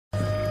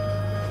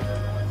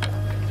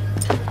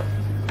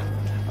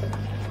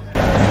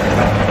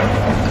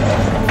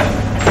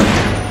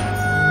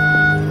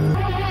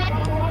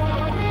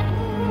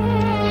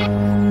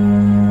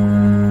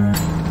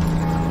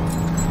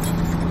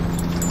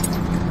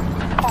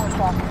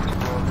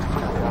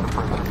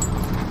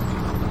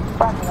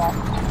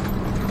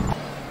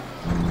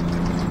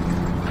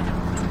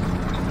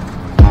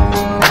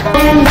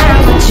And now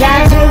the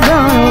giants are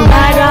gonna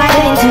ride right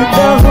into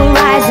the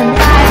horizon.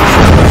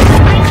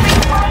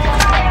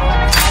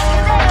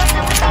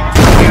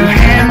 You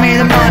hand me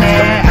the money,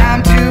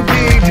 I'm too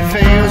big to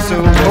fail, so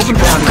open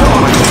down the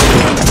car.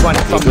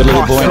 Good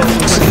little boy.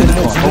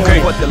 Okay,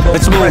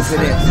 let's move.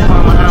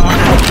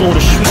 Outlaw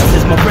the streets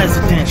is my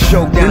residence.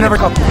 Showdown, never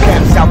couple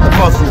cats out the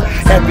puzzle.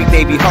 Every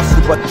day we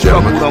hustle, but the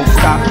struggle don't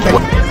stop.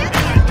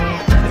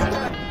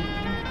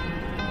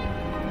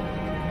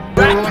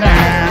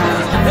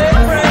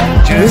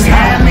 Just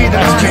hand me the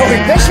money.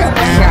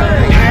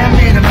 Hand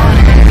me the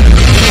money.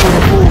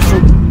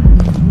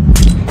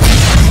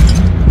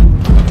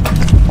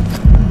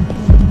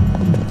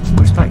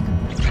 Where's Spike?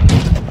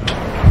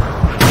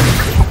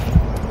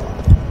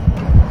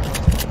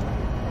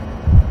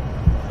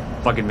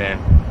 Fucking man.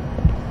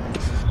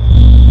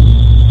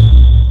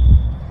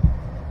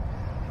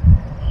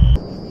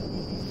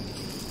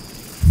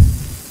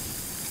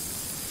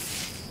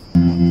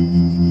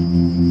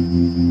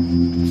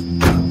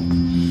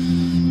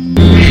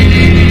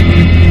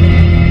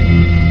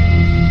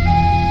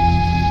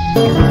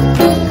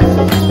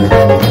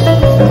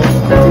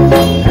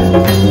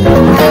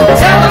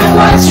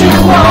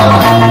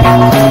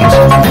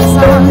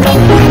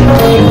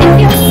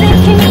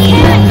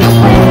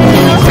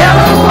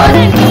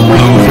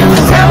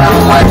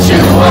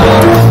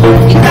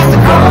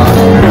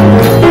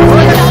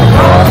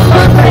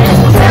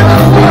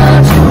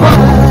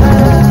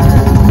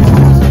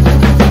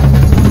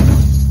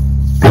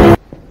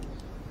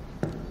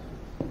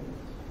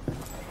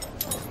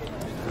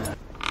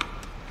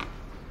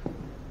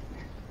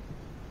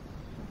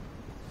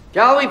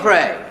 Shall we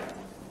pray?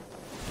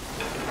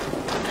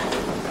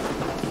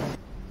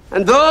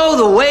 And though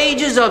the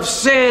wages of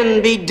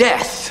sin be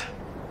death,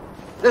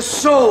 the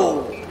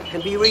soul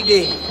can be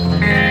redeemed.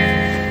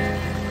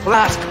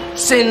 Ask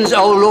sins,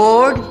 O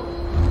Lord,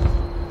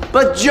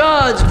 but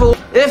judge for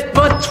if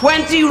but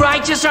 20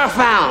 righteous are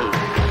found.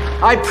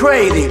 I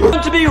pray thee,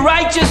 to be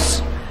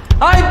righteous,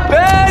 I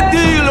beg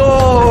thee,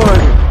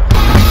 Lord,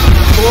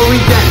 for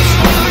redemption.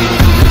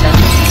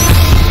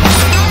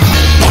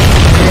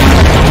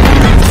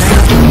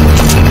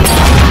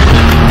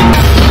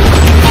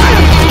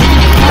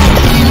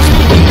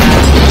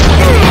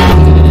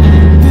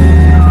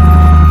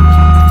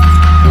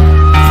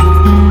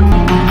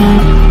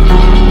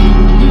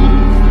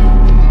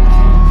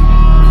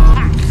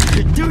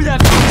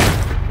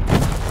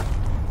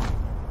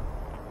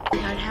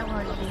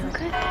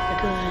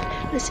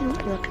 Listen,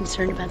 we're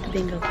concerned about the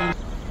bingo game.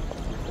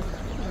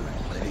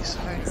 Ladies.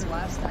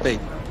 Hey.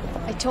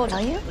 I told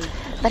you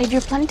that if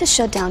you're planning to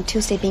shut down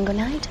Tuesday bingo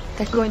night,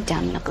 they're going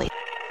down in ugly.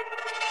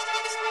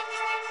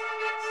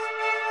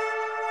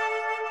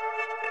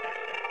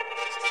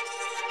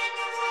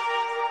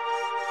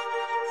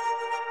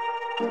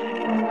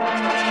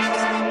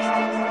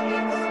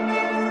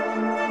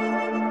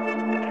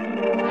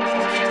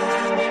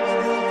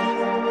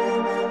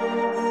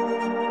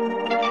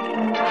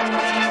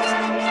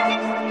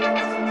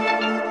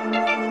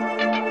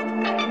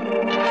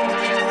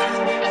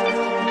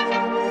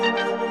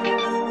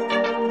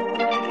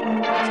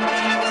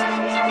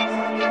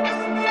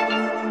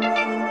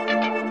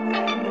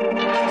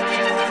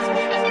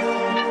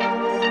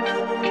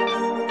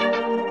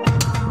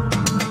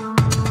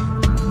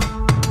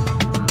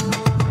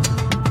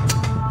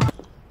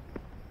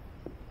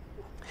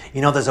 You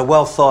know, there's a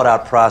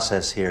well-thought-out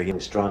process here. You're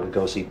strong to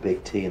go see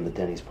Big T in the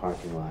Denny's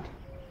parking lot.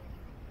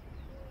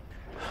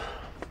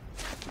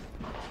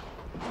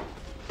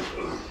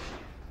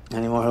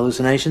 Any more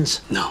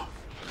hallucinations? No,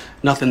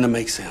 nothing that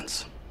makes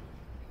sense.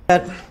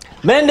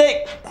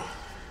 Mindy!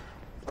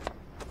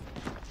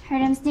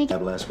 Heard him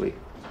sneaking. Last week.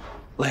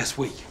 Last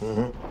week?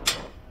 Mm-hmm.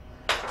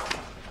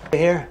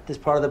 Here? This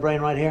part of the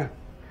brain right here?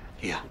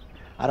 Yeah.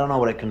 I don't know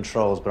what it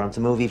controls, but I'm to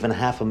move even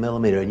half a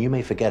millimeter, and you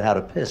may forget how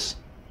to piss.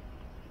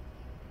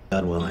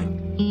 God willing.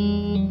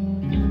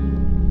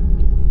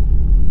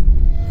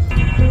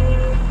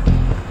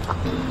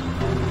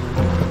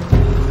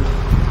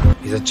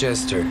 He's a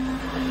Chester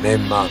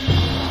named Mom.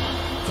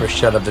 First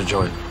shot of the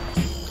joint.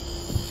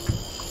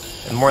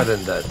 And more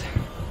than that,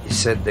 he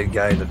said the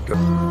guy that go.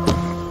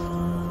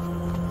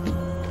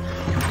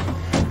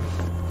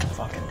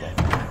 Fucking dead.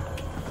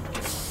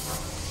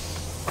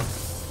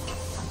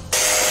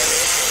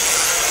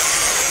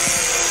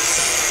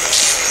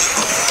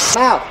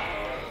 Mouth.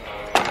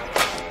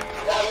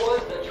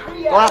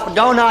 Go out for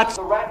donuts.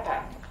 The Rat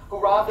Pack, who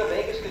robbed a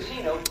Vegas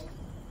casino.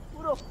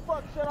 Who the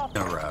fuck set up?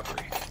 No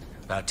robbery.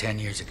 About 10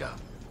 years ago.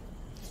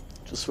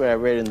 Just swear I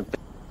read in the.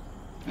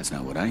 That's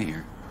not what I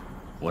hear.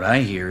 What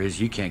I hear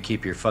is you can't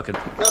keep your fucking...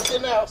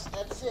 Nothing else,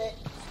 that's it.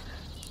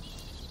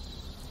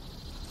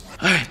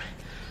 Alright.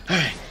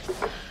 A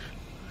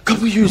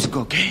couple years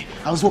ago, okay?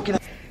 I was walking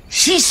out.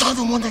 She saw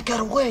the one that got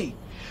away.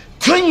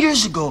 10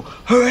 years ago,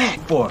 her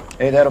act. Boy.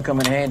 Hey, that'll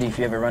come in handy if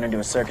you ever run into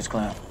a circus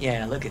clown.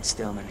 Yeah, look at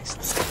Stillman.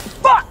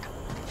 Fuck!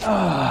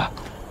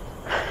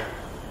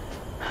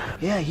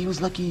 Yeah, he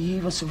was lucky he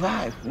even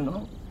survived, you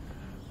know?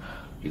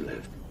 He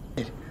lived.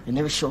 It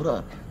never showed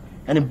up.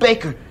 And in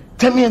Baker,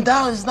 $10 million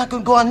is not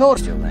gonna go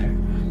unnoticed. Still there.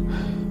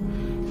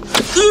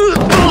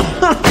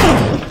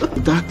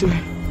 Doctor,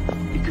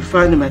 you can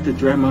find him at the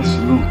Drama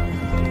Saloon.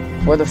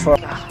 Where the fuck?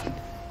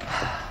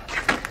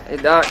 Hey,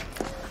 Doc.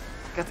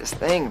 I got this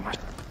thing in my...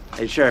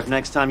 Hey, Sheriff,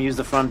 next time use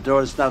the front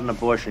door. It's not an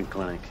abortion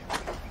clinic.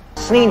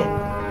 Seen it.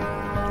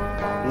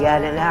 He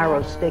had an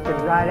arrow sticking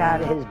right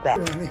out of his back.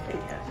 Hey,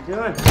 how you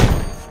doing?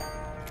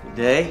 Good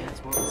day.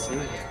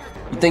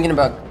 You thinking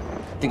about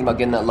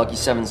getting that Lucky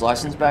Seven's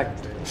license back?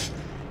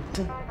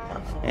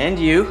 And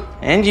you,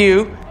 and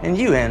you, and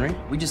you, Henry.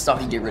 We just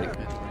thought he'd get rid of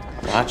it.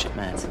 Watch it,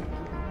 man.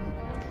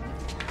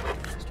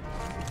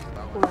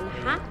 One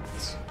hot,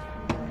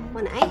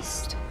 one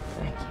iced.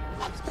 Thank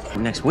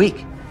you. Next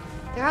week.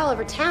 They're all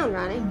over town,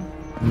 Ronnie.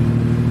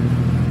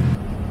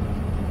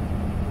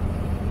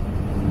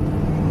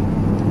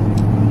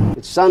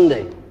 It's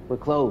Sunday. We're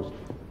closed.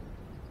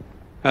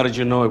 How did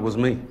you know it was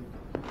me?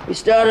 We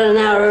started an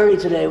hour early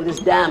today with this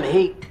damn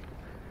heat.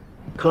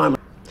 Karma.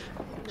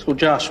 So,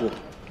 Joshua.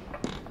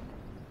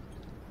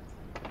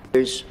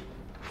 Here's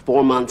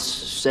 4 months,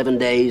 7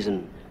 days,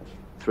 and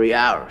 3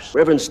 hours.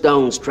 Reverend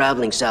Stone's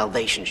traveling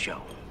salvation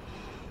show.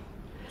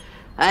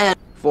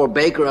 Before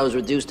Baker, I was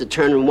reduced to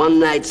turning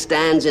one-night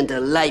stands into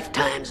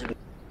lifetimes of...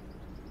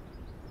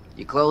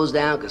 You close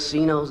down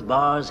casinos,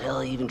 bars,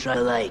 hell, you even try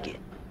to like it.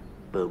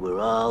 But we're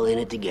all in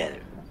it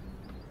together.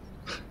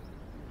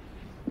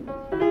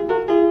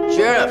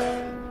 Sheriff!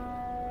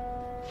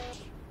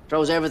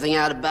 Throws everything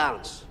out of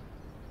balance.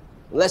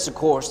 Unless, of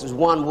course, there's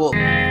one wolf.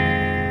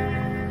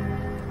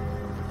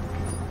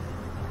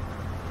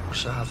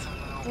 South.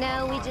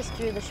 No, we just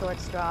drew the short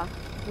straw.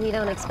 We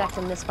don't expect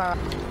him this far.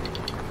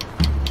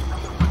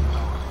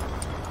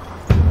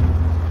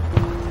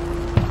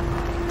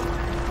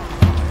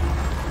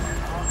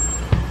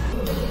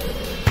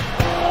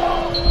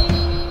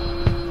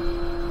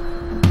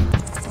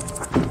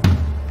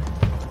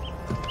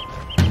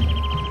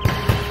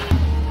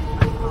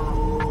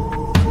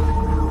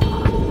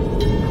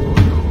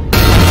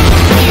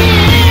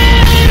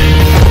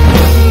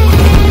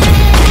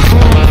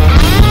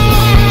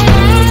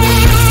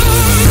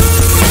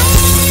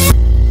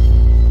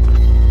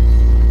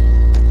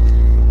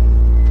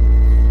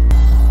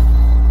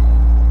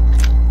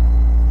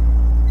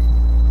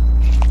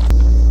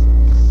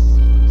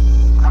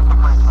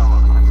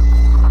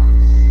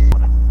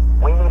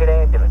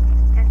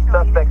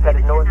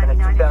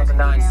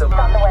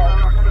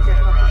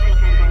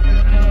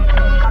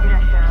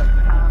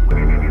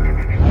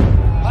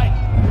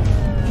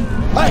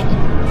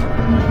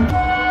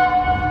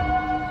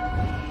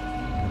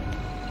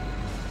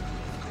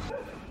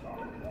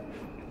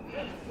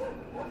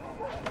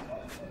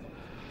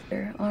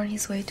 On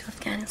his way to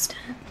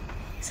Afghanistan.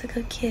 He's a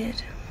good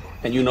kid.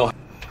 And you know...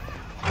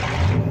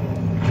 I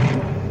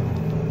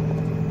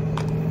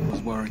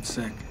was worried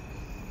sick.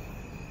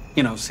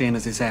 You know, seeing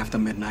as it's after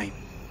midnight.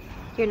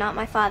 You're not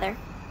my father.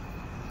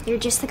 You're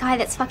just the guy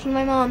that's fucking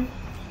my mom.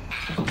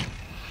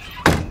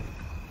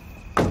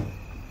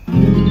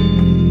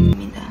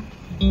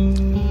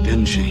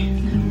 Didn't she?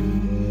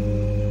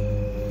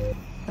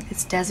 But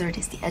this desert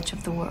is the edge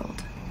of the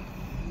world.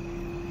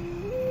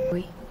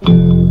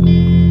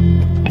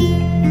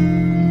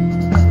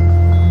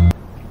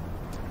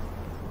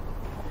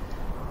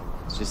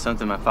 It's just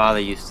something my father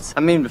used to say. I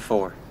mean,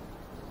 before.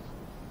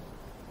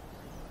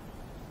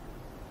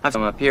 I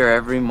come up here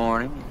every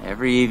morning,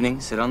 every evening,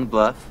 sit on the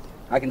bluff.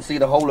 I can see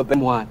the whole of...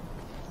 What?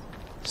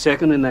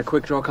 Second in that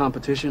quick draw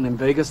competition in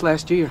Vegas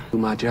last year? Do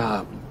my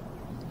job.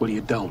 Well,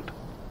 you don't.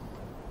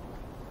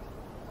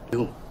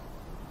 You're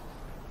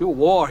a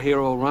war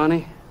hero,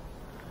 Ronnie.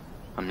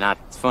 I'm not.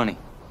 It's funny.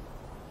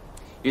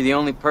 You're the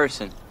only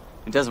person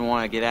who doesn't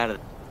want to get out of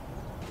it.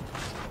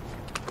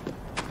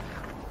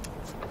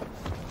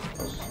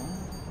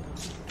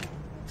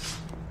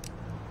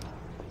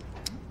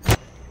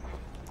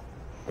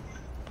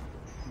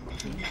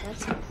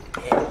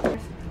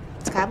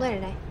 It's cobbler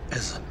today.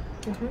 Is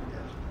it?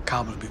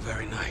 Cobbler would be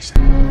very nice.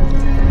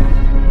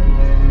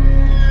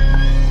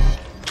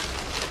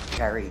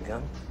 Carry a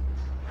gun?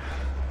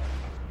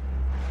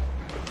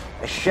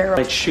 A sheriff...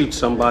 Might shoot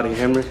somebody,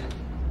 Henry.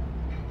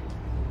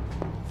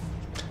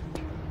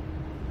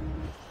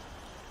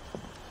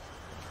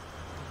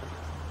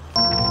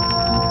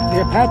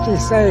 The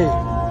Apaches say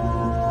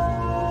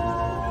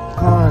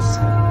because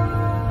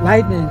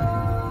lightning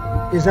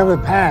is of the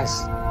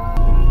past.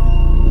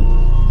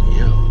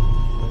 Yeah.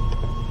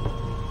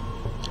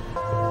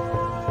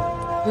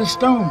 This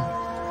stone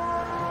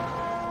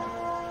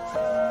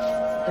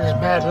is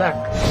bad luck.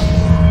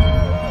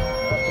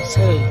 They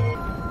say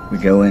We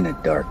go in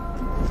at dark.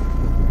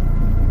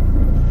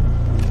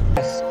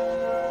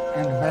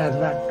 and bad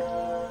luck.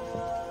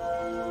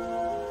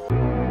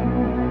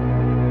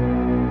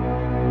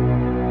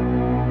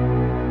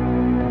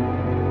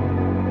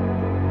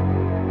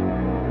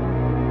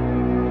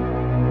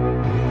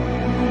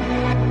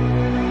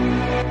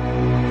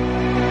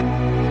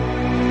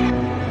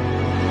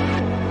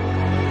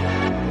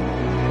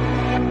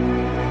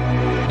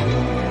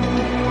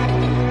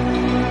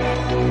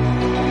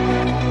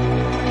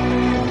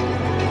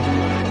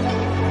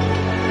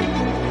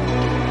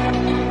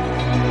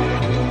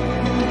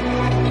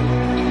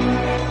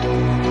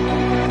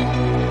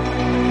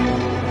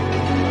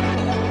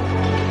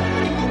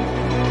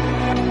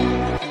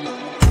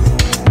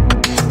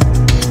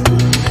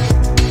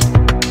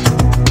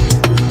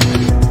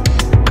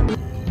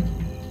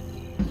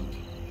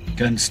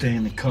 men stay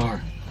in the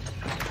car.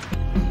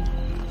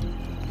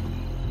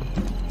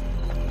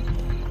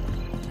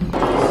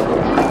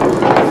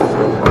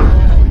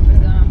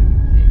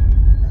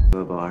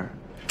 A bar.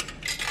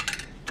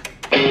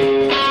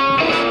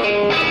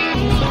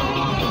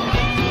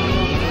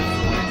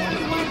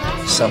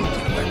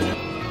 Something like that.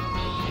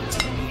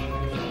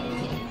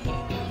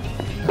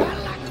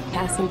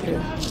 Passing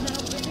through.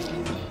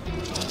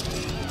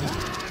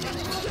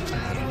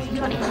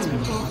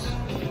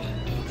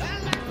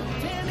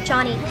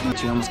 Johnny.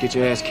 You almost get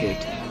your ass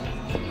kicked.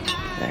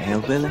 A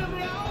hillbilly?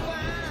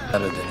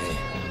 Better than a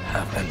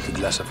half-empty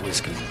glass of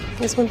whiskey.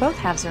 It's when both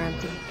halves are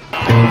empty. Here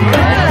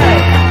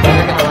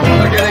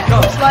they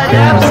come.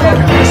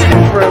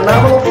 For a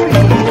nominal fee,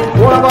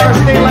 one of our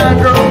state line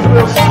girls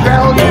will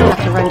straddle you.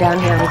 Have to run down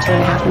here every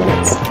 2.5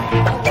 minutes.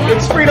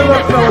 It's freedom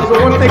of fellas,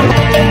 but one thing.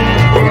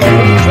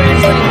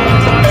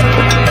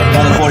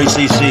 More than 40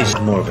 cc's.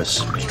 More of a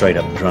straight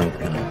up drunk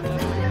and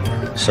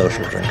a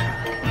social drinker.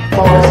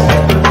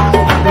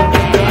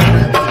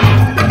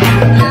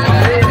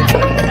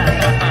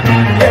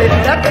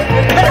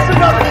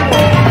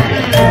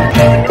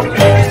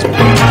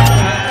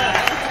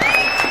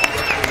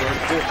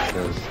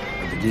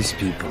 These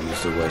people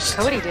lose the West.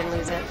 Cody didn't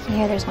lose it.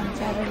 Yeah, there's one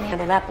for every man.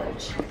 Under that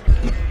bridge.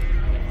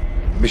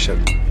 Bishop.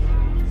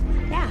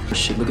 Yeah.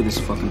 Shit, look at this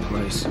fucking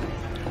place.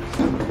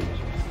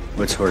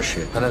 What's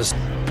horseshit?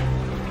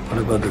 What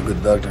about the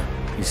good doctor?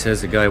 He says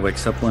the guy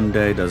wakes up one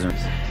day, doesn't...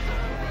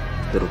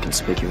 Little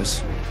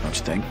conspicuous, don't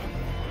you think?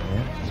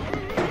 Yeah.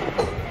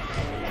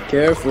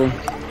 Careful.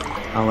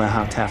 Oh, well,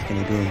 how tough can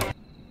he be?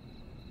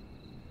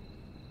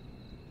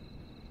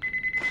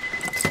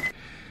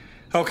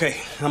 Okay,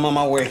 I'm on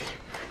my way.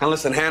 Now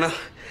listen, Hannah,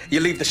 you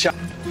leave the shop.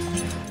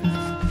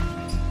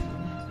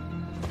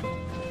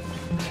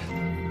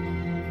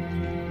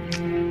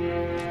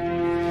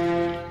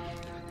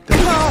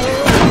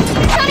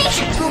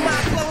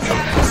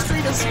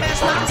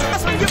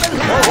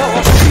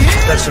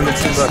 That's a bit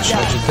too much,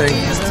 don't you think?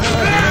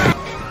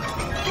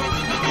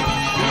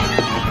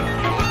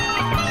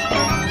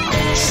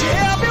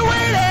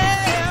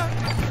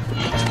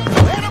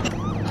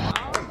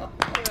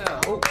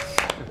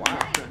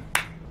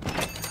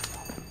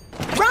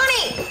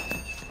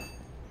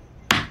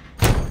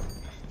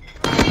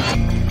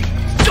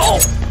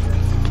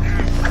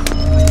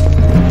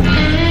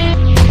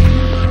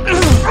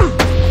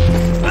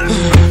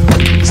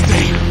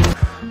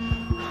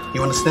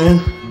 You understand?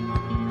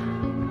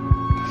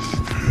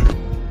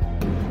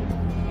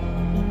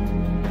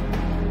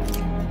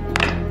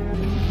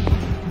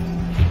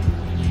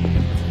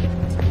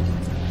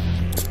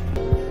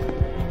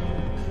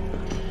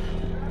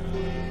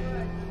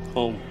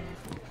 Home.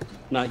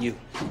 Not you.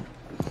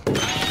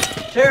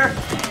 Sheriff!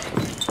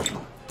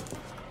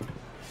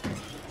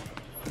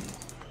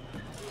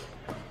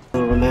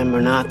 We'll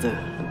remember not the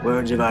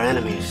words of our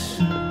enemies.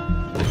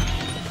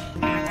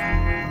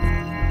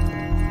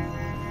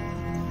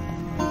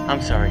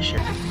 I'm sorry,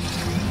 Sheriff.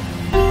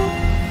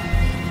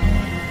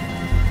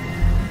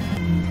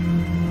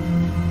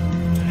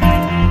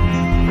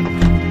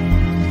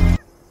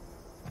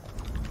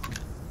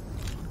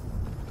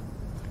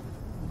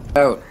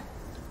 Out.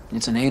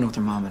 It's an anal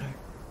thermometer.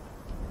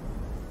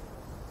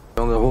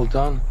 On the whole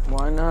town?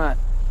 Why not?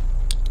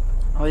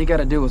 All you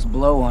gotta do is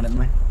blow on it,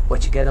 man.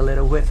 What, you get a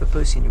little whiff of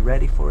pussy and you're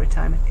ready for it,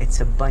 Timon?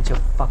 It's a bunch of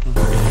fucking...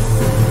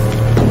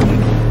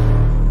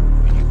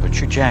 Put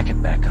your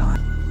jacket back on.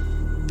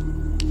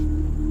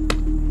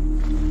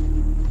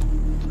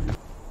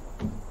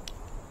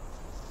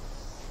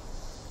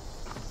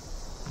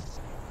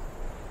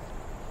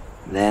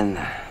 Then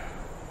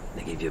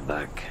they gave you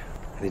back.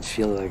 And it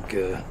feel like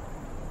it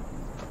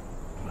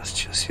was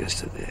just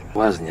yesterday. It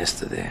wasn't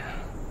yesterday.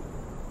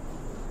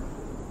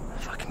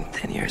 Fucking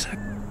 10 years ago.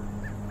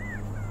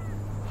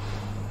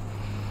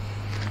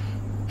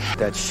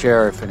 That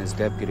sheriff and his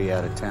deputy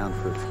out of town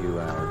for a few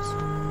hours.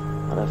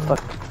 What the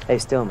fuck? Hey,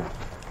 Stillman.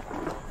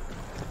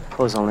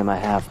 Cole's only my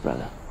half,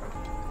 brother.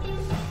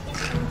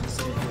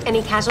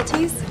 Any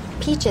casualties?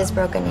 Peaches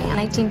broke a knee in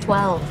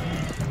 1912.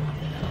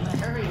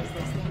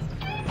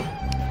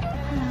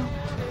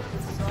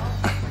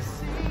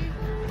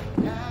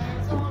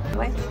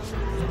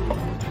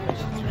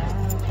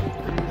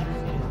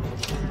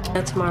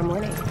 Tomorrow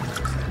morning.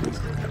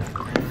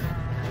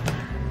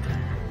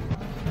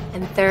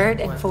 And third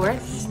and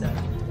fourth,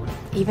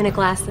 even a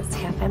glass that's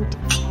half empty.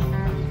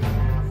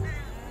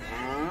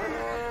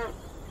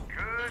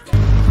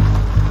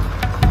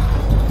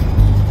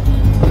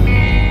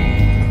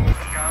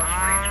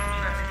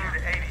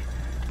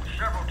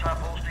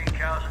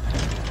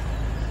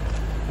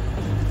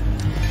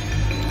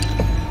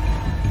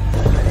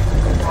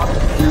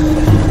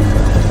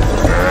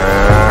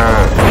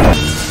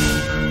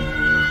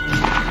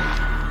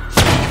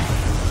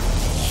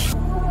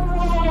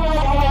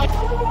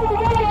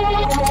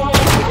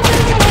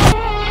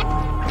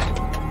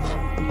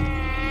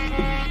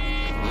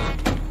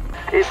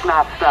 It's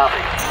not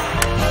stopping.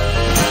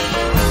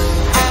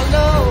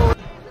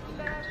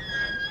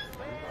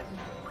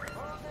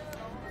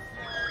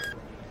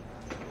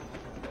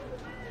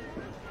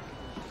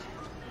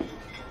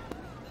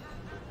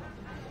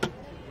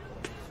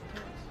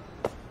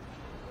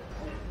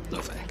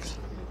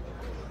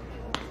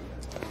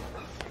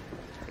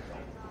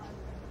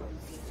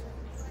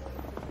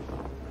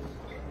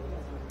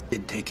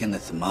 checking the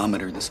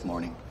thermometer this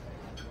morning.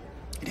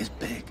 It is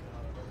big.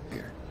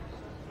 Here.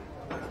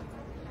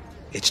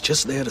 It's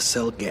just there to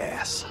sell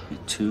gas. There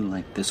are two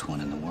like this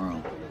one in the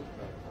world.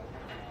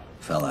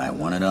 Fella I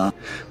wanted on.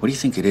 What do you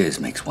think it is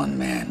makes one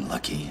man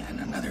lucky and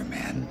another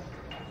man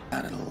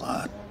out of the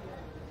lot?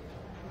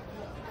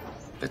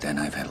 But then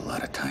I've had a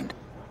lot of time to...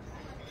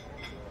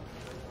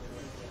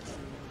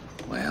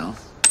 Well,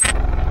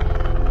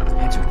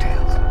 heads or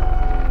tails?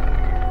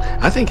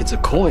 I think it's a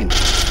coin.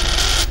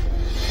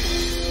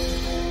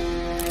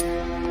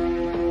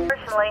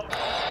 Personally.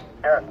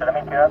 Sheriff, did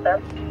I meet you out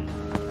there?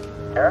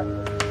 Sheriff?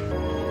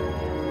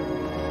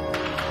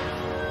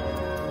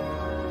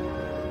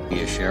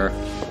 You, Sheriff?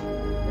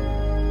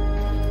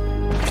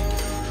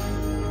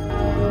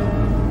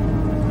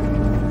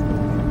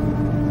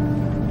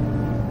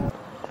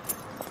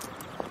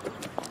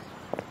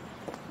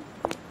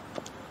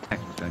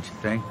 Don't you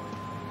think?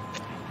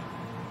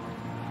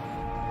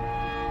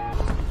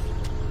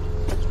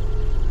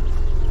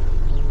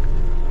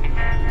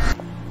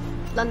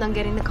 London,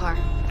 get in the car.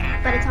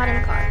 But it's hot in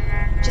the car.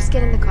 Just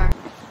get in the car.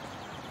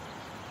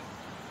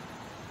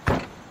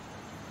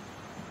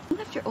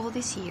 After all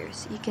these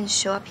years, you can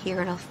show up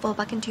here and I'll fall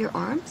back into your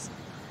arms?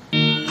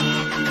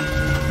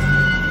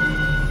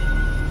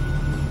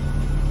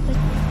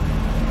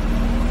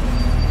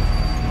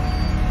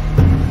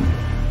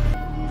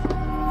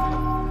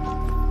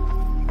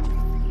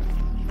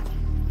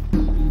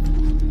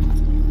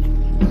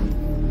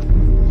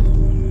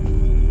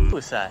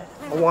 Suicide.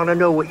 I want to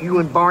know what you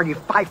and Barney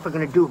Fife are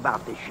going to do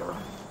about this, Sheriff.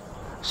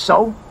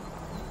 So?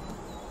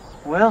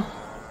 Well,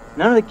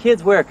 none of the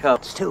kids wear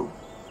coats, too.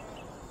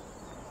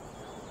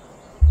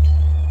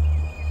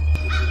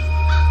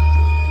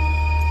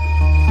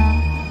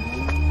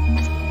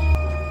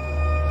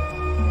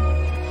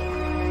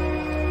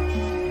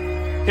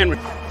 Henry,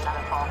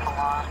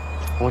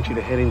 I want you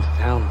to head into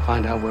town and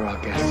find out where our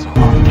guests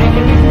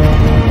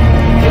are.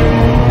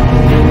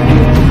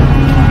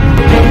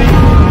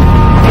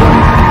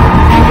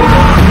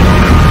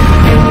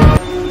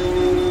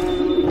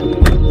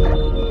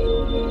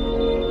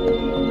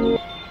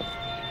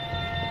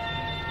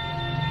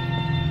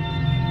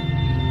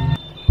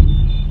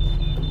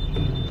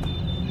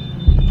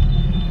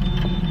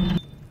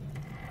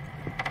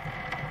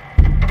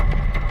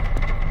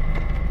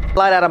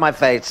 Light out of my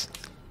face.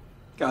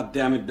 God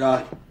damn it,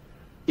 Doc.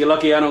 You're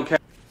lucky I don't care.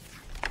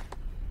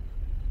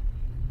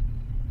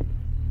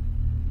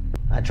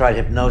 I tried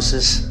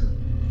hypnosis,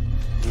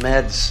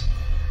 meds,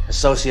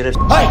 associative.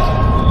 Hey!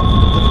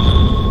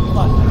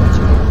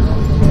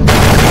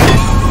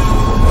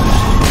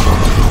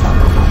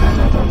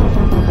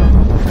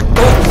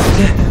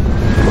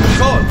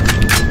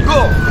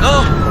 Go!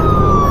 No!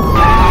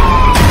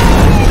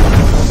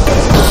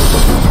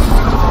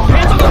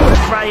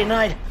 Friday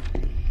night.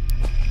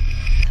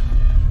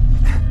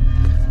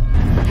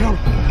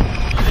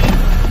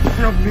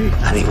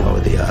 I mean, what were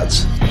the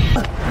odds?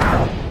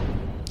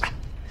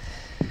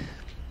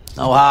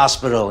 No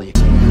hospital.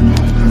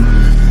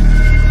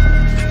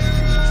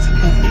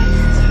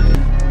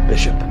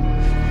 Bishop.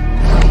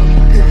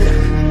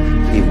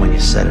 Even when you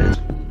said it,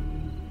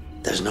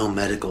 there's no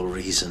medical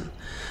reason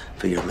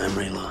for your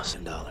memory loss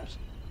in dollars.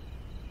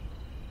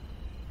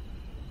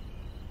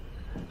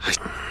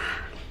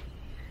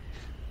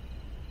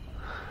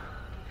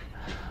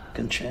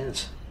 Good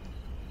chance.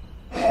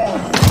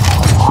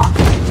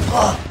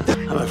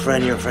 I'm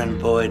afraid your friend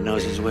Boyd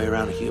knows his way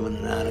around human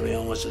anatomy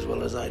almost as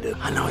well as I do.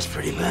 I know it's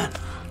pretty bad.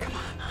 Come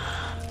on.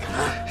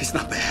 It's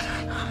not bad.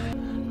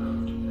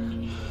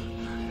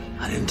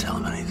 I didn't tell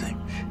him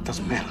anything.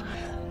 Doesn't matter.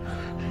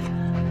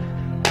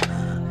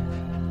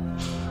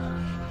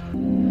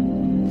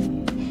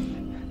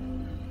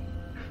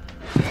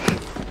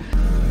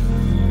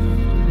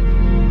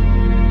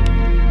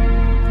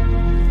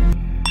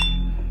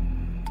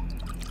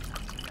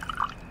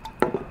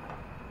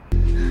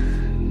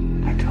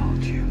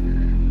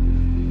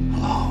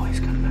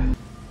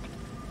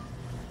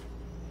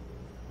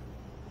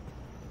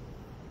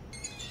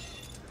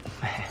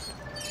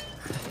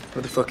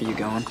 Where the fuck are you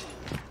going?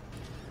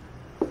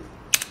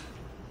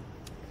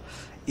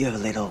 You're a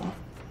little...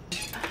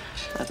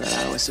 I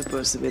thought I was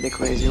supposed to be the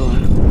crazy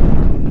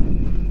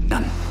one.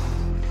 Done.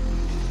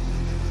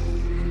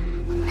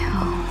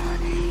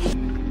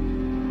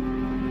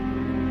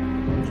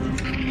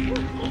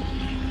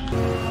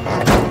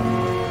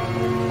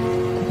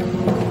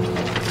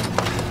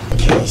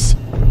 Keys.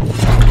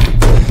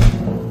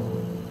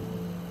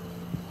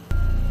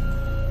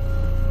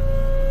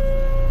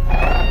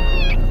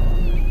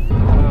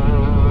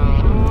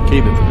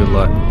 Keep it for good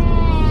luck.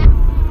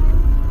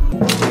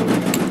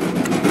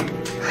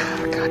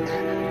 God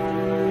damn it.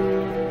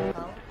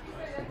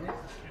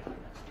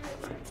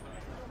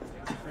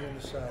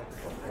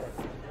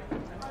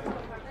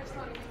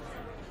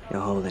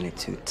 You're holding it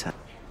too tight.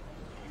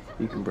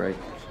 You can break.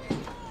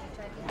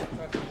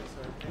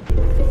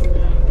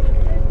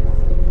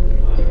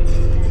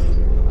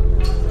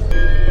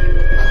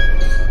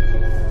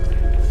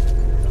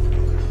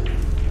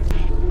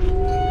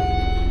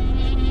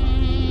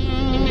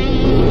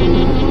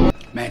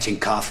 Man, matching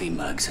coffee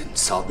mugs and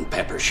salt and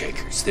pepper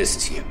shakers. This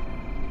is you.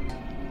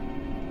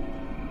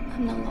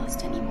 I'm not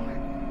lost anymore.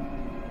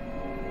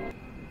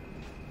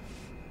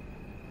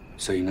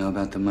 So you know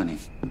about the money?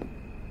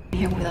 I'm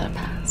here without a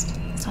past,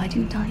 so I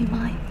didn't tell him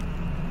mine.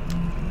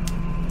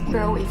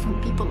 We're away from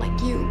people like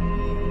you.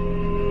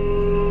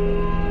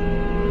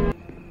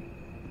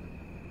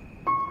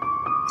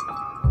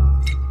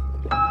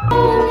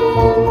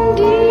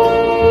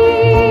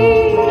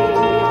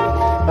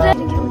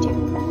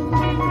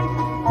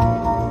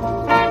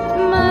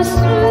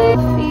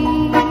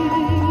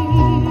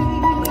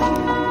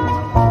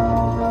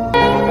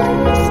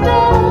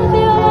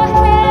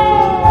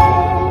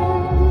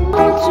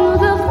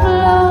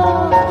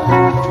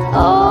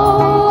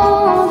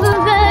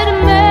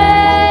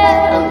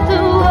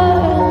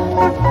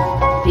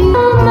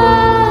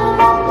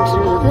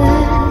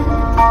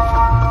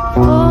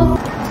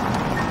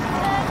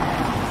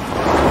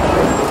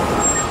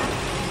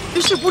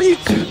 What are you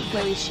doing?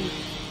 Where is she?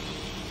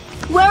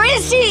 Where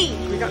is she?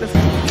 We got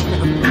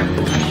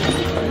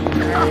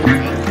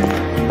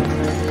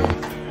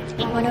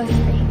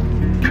 103.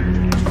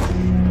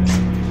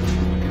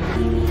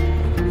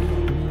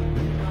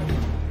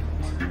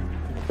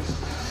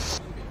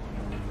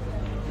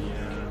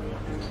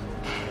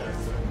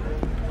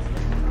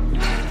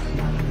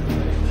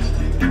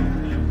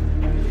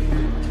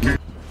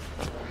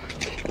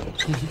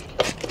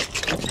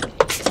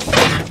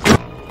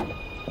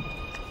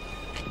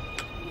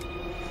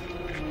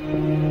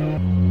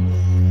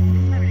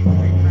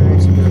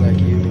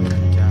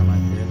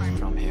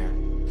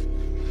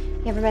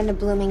 You ever been to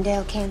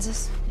Bloomingdale,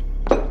 Kansas?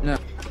 No.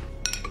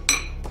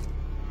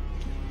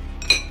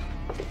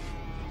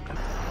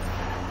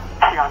 Hey,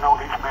 I know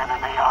these men,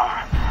 and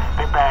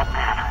they're bad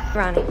men.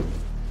 Ronnie.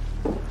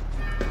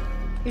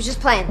 He was just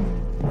playing.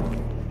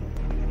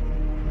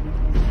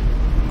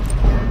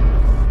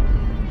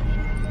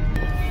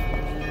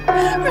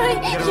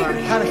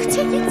 Ronnie, you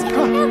take it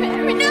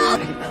down. No!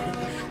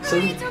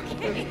 See? It's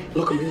okay.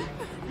 Look at me.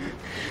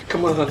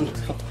 Come on.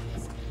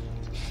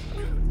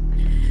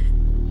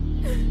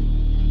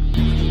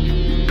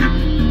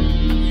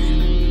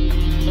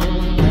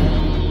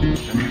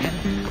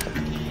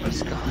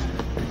 Let's go.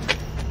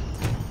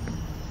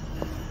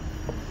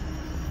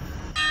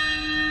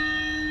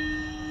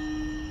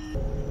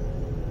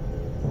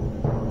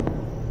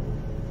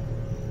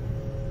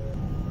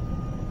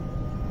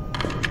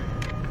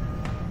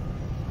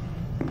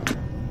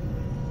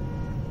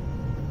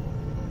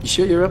 You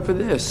sure you're up for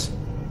this?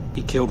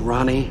 He killed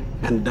Ronnie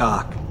and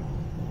Doc.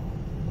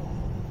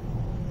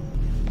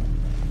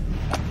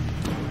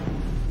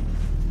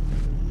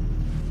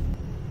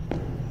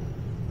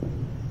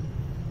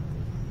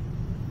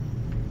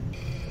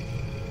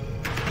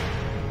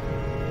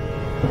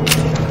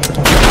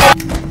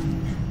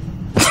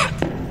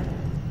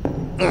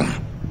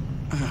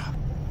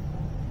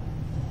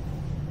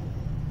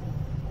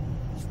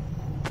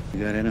 You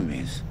got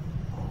enemies.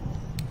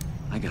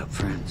 I got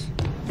friends.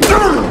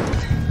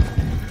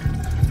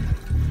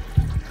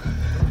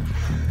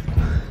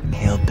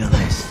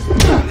 Hillbillies.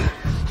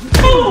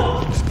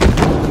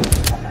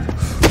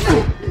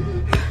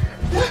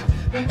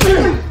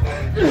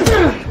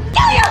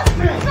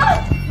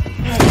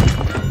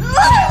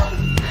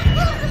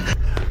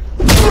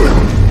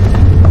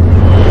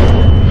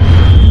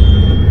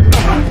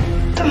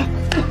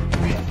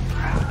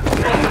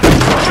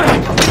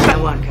 No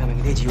one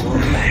coming, did you, old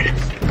man?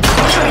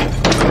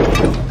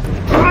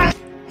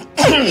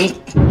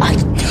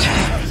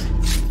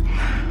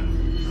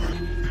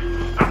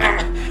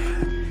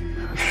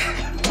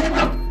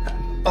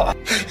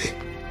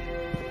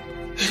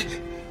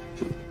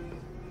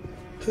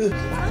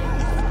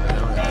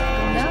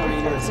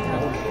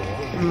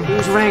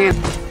 Who's ringing?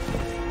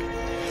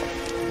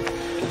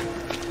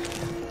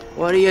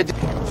 What are you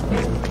doing?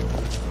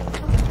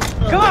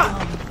 Come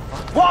on!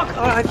 Walk!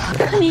 All right.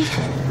 Honey.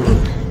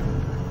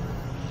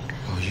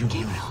 Oh, you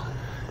will.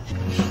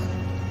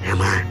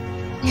 Am I?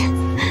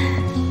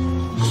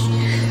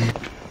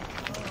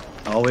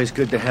 Always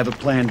good to have a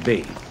plan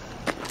B.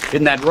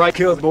 Isn't that right?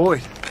 Killed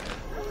Boyd.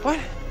 What?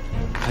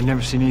 I've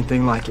never seen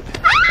anything like it.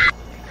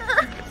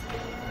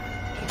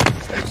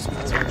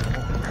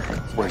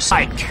 We're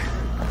psyched.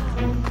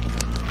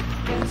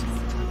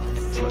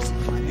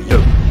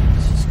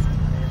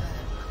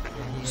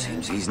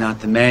 Seems he's not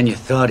the man you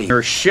thought he.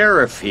 Your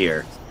sheriff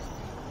here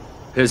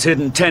has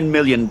hidden $10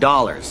 million.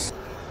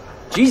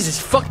 Jesus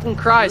fucking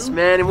Christ,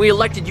 man, and we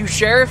elected you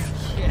sheriff?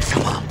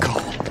 Come on,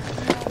 Cole.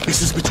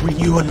 This is between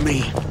you and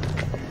me.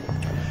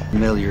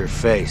 Familiar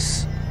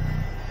face.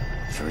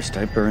 First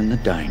I burned the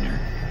diner.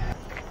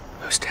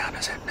 Whose town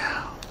is it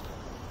now?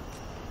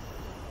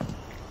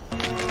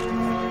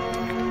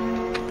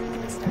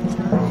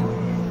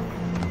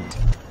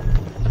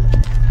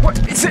 What?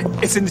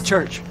 It's in the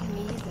church.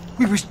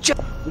 We was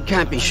just... You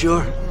can't be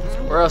sure.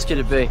 Where else could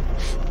it be?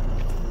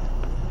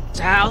 His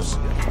house?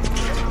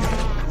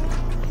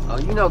 Oh,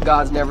 you know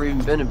God's never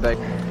even been in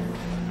Baker.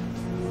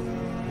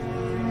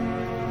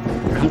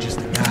 I'm just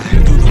a guy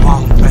who do the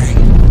wrong thing.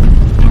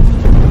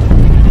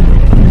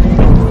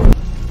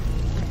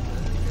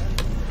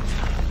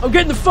 I'm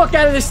getting the fuck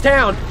out of this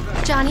town.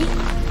 Johnny?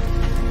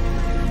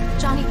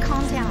 Johnny,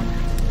 calm down.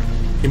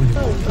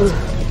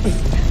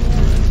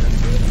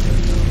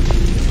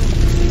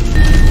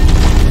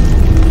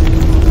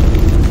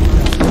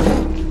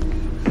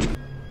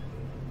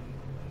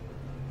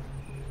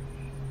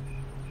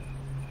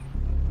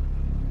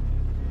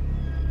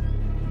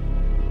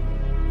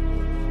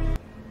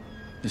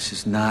 This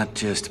is not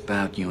just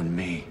about you and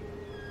me.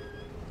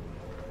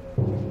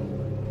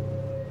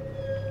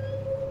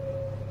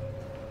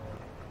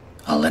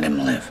 I'll let him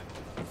live.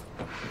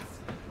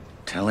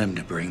 Tell him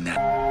to bring that.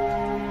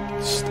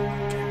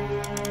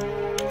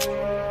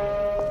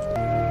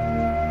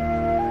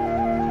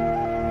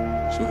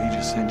 So he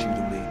just sent you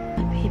to me.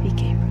 Baby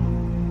Gabriel.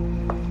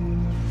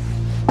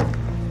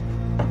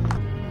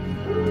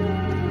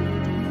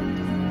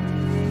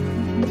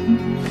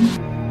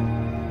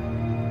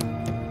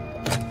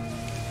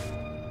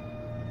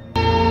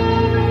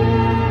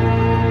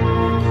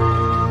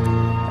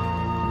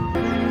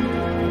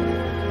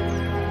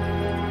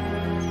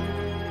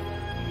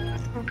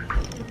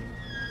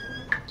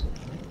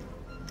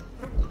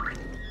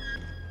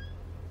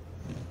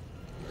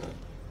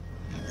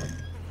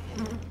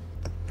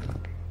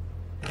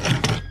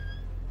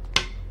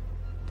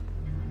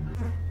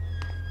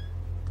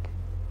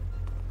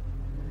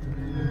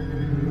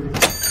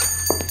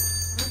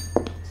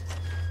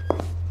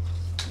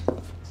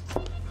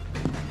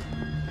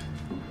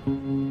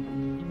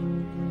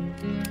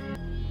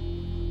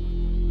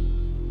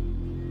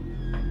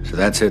 So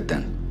that's it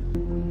then.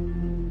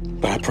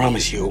 But I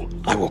promise you,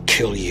 I will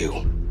kill you.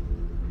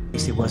 At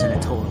least it wasn't a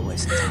total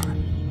waste of time.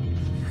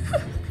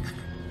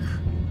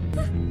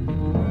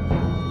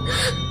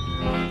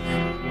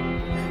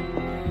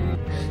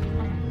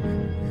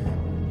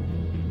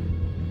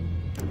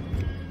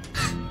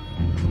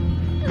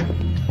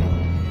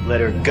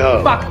 Let her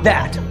go. Fuck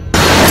that!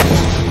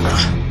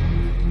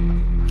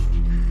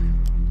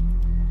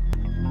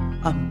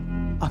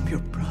 I'm your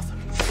brother.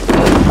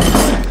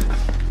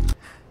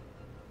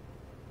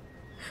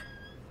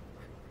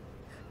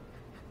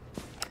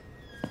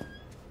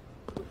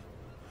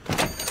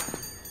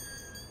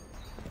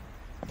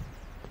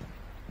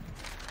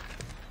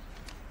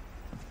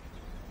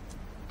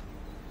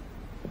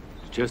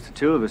 It's just the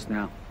two of us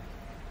now.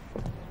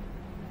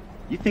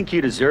 You think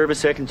you deserve a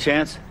second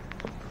chance?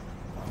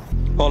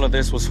 All of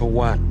this was for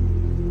what?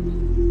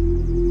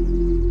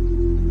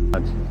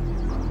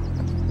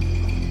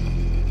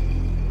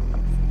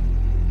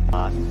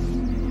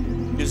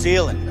 New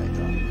Zealand, I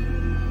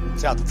thought.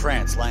 South of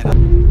France, line up.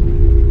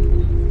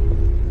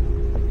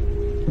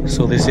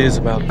 So this is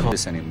about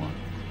this anymore.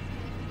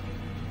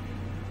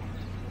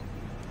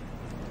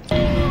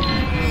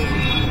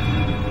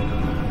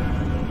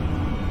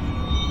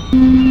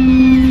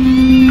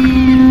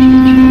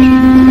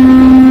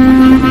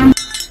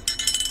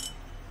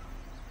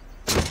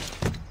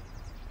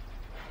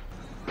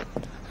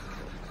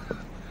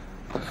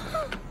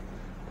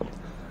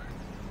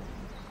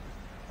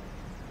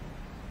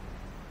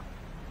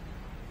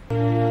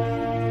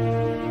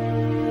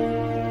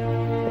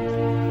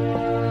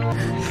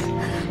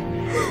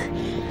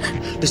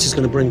 This is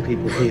gonna bring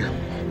people here.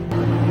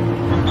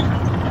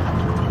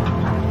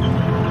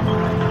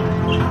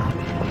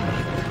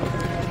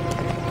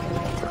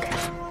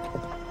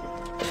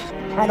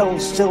 That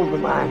old silver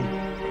mine.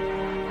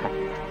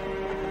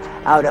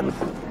 Out of it.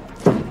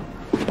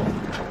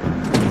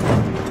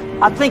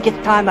 I think it's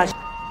time I...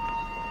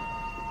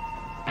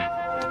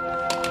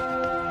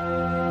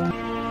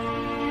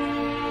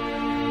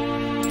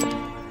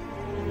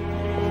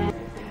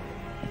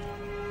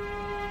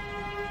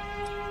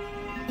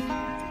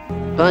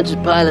 Pontius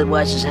Pilate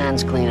washed his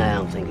hands clean, I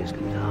don't think it's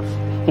good enough.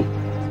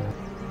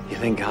 You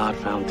think God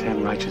found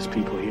 10 righteous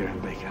people here in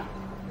Baker?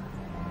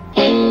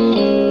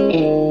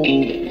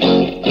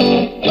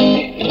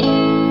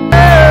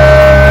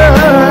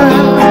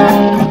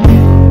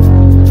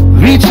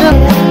 Reaching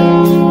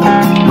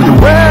with the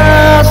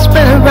world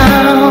spinning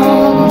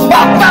round.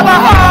 Walk by the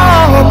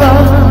harbor.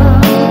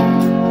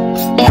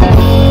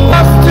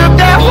 Stood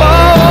there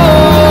all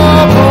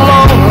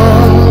alone.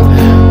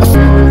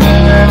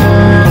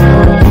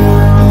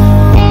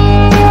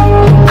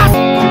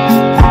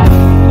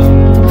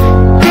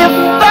 If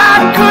I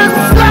could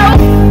slow,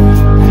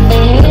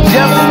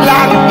 just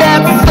like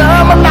that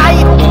summer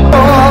night.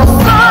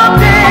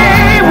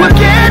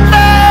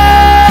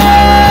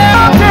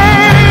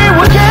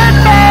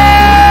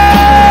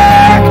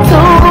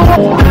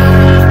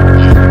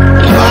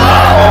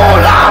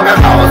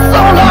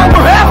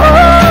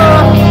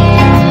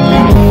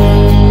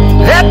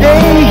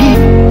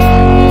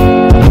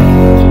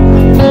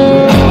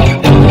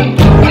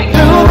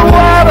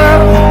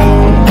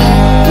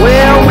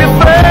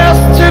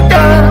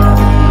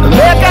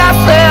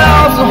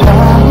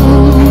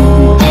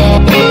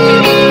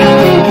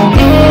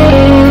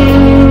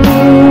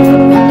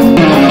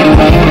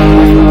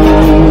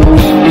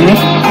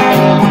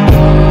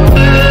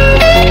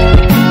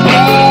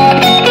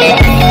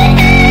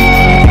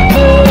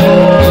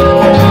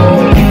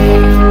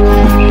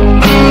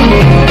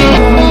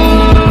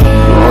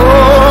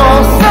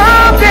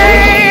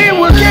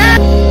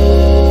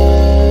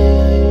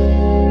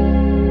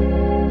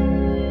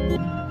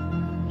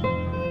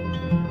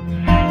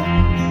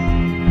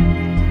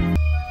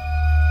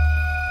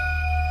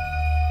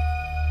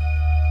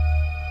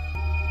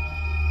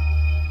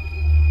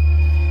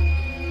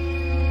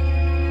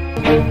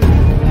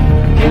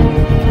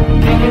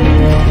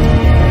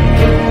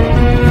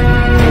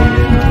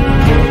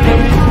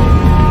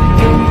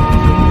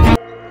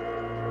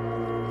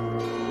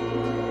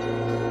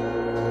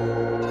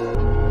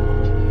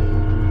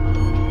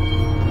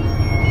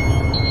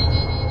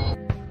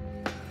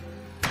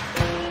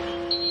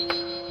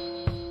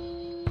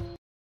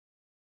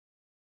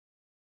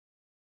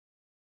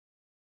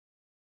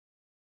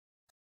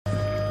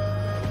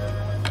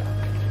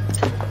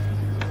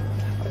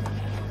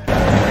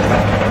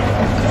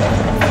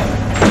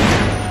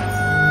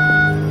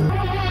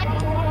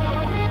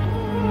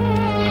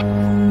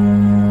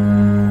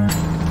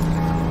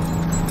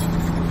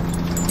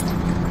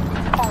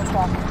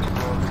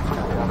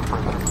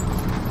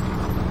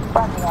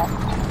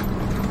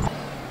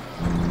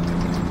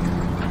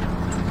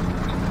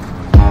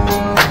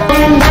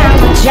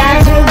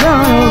 Jazz, we're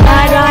gonna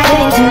ride right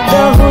into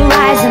the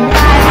horizon.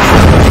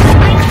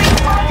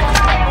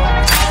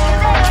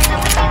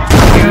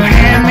 You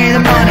hand me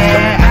the money,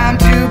 I'm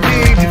too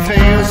big to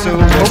fail, so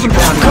open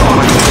down the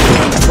car.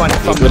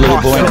 Running from the little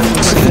boy.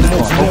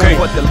 Okay,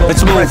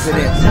 let's move.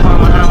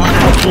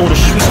 Florida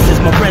streets is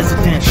my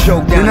residence.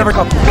 Showdown, never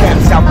couple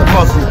camps out the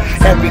muzzle.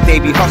 Every day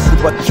we hustle,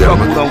 but the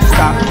struggle don't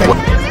stop.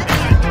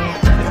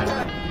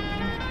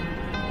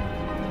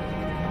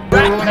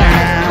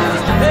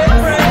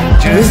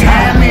 Just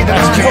hand me the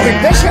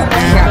cash.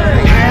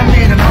 Hand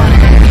me the money.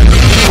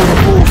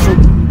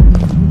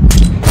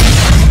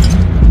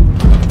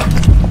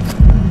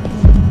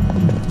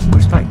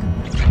 Where's Spike?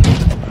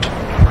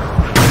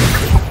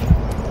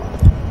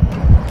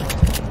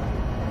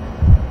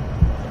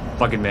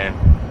 Fucking man.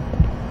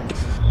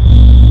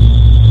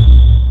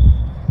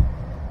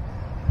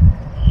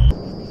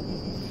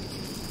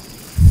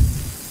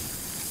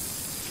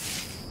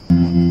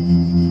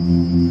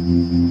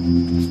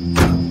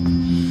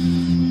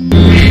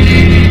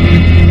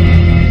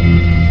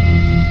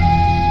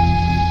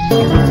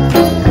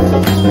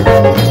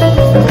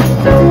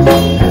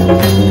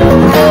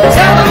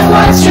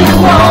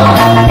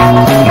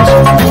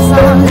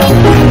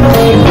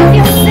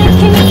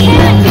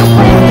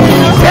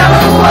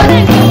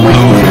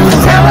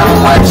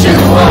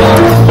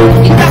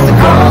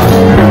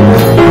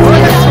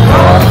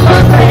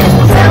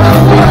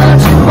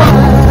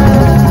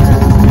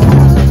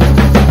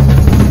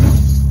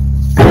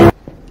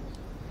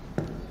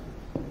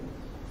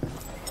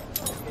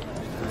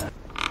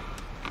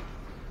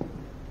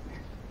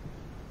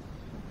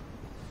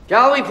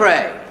 Shall we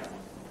pray?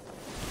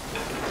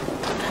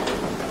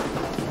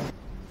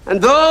 And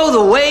though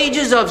the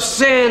wages of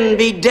sin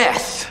be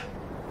death,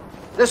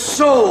 the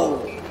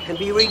soul can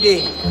be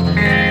redeemed.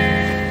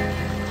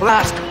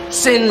 Ask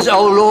sins,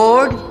 O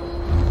Lord,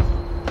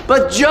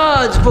 but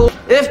judge for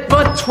if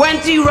but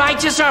 20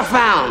 righteous are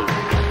found.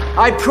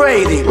 I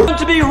pray thee,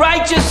 to be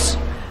righteous,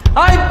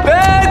 I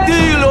beg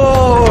thee,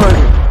 Lord,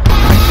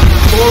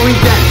 for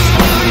redemption.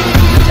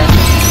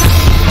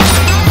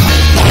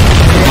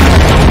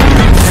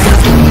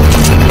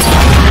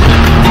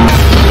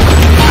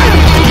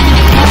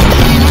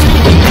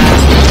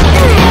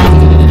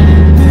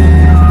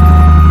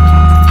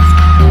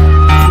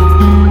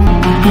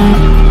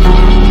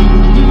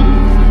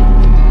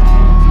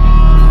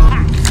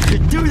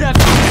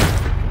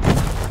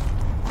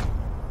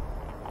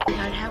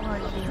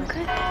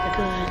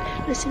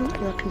 Listen,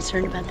 you're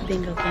concerned about the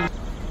bingo game.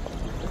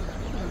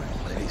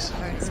 Please.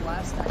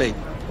 Babe.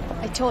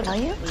 I told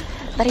you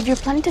that if you're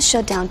planning to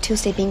shut down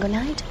Tuesday bingo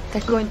night,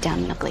 they're going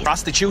down in a blaze.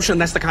 Prostitution,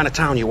 that's the kind of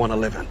town you want to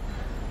live in.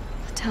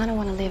 The town I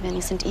want to live in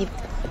isn't even.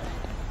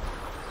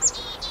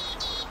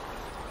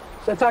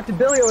 So I talked to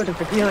Billy over the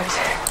tequilas.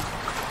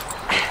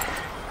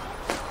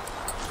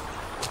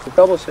 The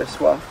double shift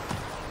swell.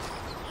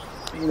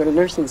 You go to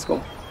nursing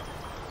school.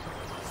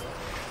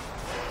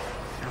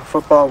 You know,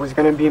 football was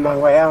going to be my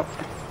way out.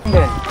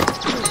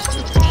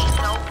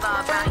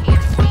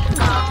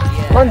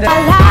 London. A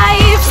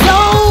life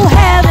so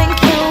heaven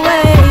can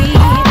wait.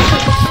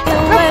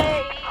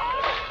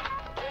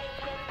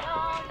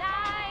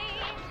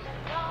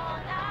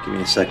 Give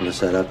me a second to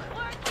set up.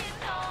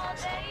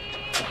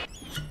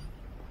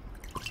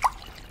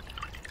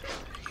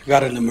 You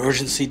got an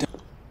emergency?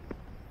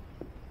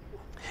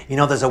 You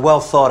know, there's a well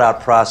thought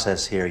out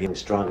process here. You're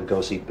strong to go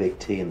see Big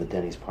T in the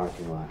Denny's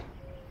parking lot.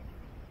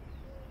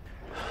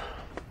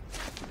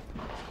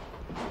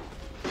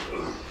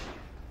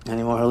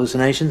 Any more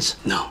hallucinations?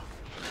 No.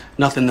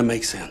 Nothing that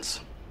makes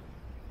sense.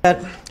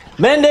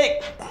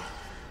 Mindy!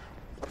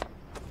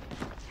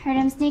 Heard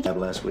him sneaking.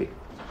 Last week.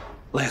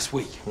 Last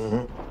week?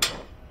 Mm-hmm.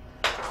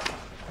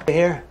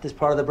 Here? This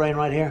part of the brain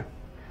right here?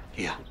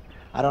 Yeah.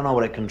 I don't know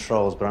what it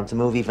controls, but I'm to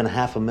move even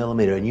half a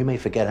millimeter, and you may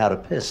forget how to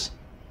piss.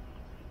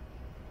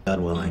 God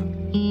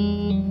willing.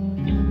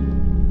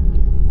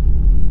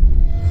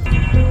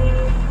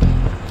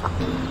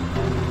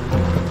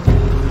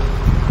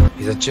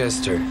 He's a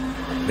jester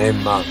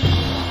named Mom.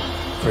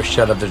 First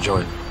shot of the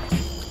joint.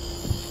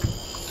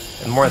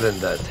 And more than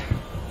that,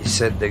 he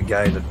said the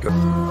guy that go.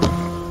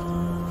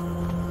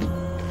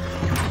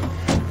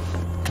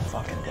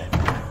 Fucking dead.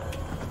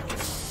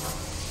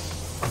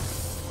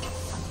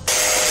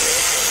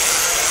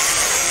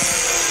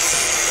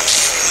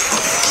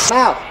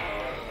 Mouth.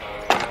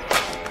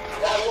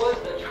 That was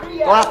the tree.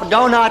 Go out for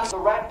donuts. The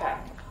Rat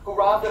Pack, who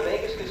robbed the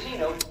Vegas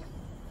casino.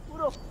 Who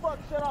the fuck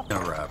set up? No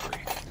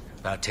robbery.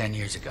 About 10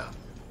 years ago.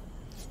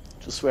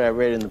 Just where I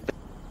read it in the...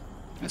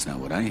 That's not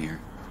what I hear.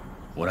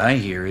 What I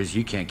hear is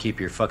you can't keep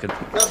your fucking...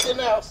 Nothing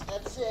else.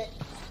 That's it.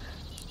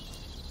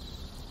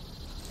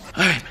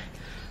 All right.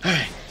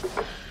 A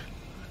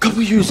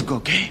couple years ago,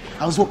 okay?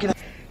 I was walking out.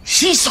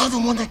 She saw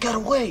the one that got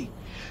away.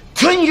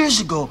 10 years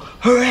ago,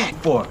 her act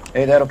for.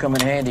 Hey, that'll come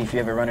in handy if you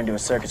ever run into a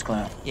circus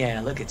clown. Yeah,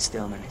 look at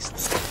Stillman.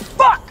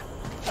 Fuck!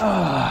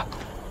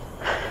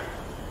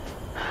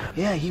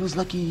 Yeah, he was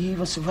lucky he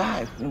even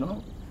survived, you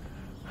know?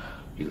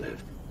 He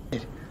lived.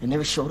 It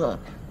never showed up.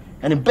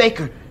 And in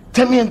Baker,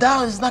 $10 million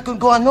is not gonna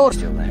go unnoticed.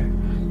 Still there.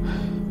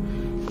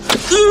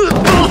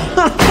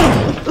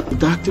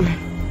 Doctor,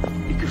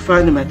 you can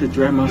find him at the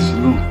Drama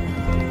Saloon.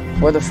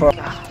 Where the fuck?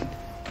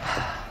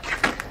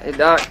 Hey,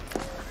 Doc.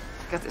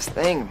 I got this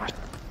thing.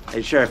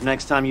 Hey, Sheriff,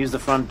 next time use the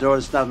front door.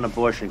 It's not an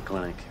abortion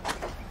clinic.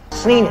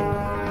 Seen it.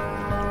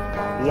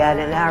 He had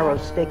an arrow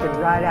sticking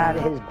right out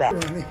of his back.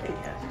 How you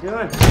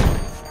doing?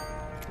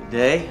 Good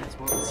day.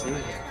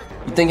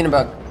 You thinking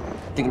about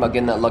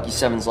getting that Lucky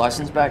Seven's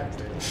license back?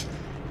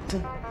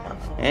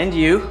 And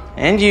you,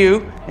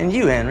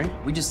 Henry.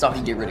 We just thought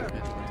he'd get rid of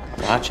it.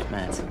 Watch it,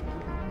 man.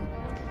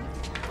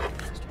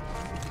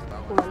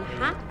 One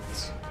hot,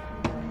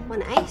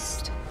 one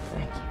iced.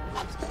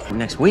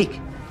 Next week.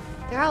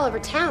 They're all over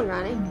town,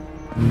 Ronnie.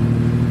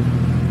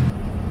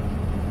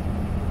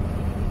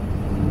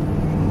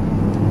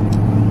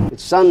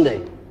 It's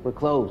Sunday. We're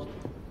closed.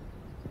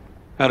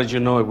 How did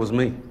you know it was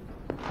me?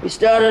 We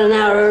started an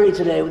hour early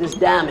today with this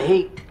damn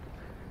heat.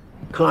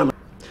 Karma.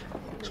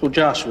 So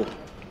Joshua.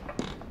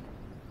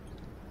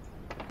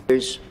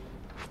 Here's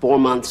 4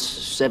 months,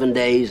 7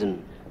 days,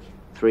 and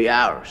 3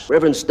 hours.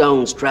 Reverend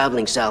Stone's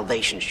traveling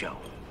salvation show.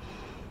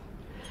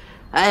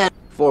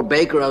 Before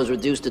Baker, I was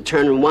reduced to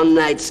turning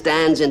one-night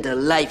stands into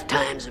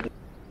lifetimes of...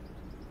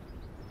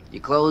 You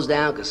close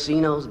down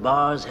casinos,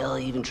 bars, hell,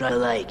 you even try to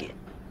like it.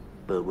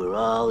 But we're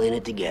all in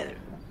it together.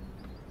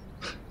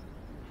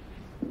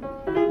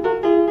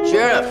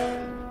 Sheriff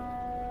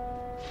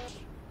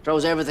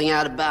throws everything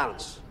out of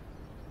balance.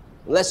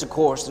 Unless, of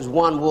course, there's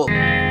one wolf.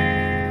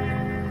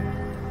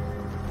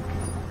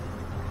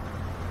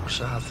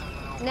 South.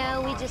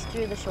 No, we just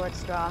drew the short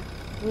straw.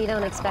 We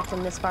don't expect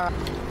him this far.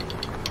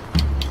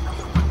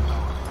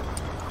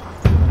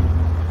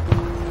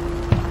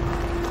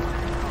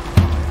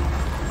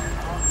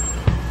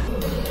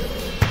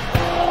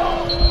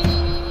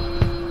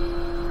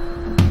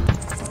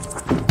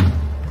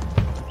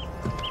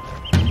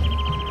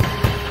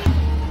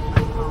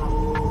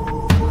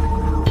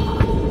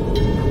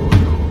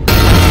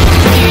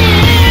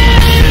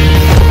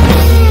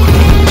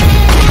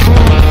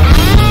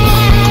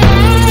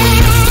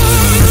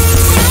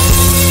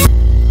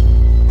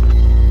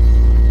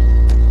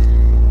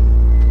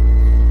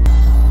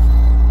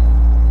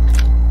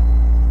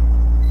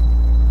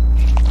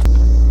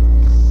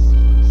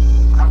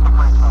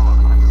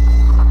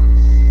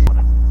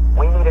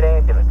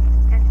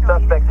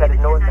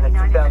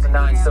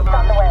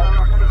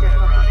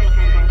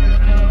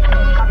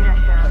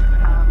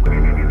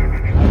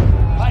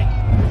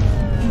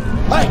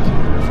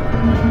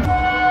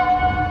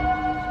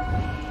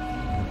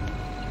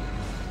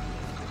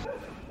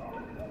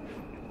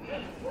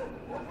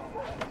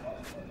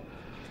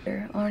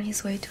 On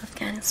his way to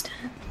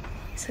Afghanistan.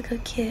 He's a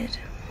good kid.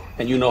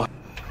 And you know...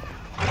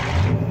 I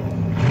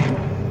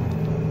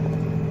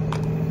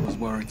was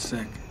worried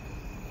sick.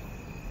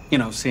 You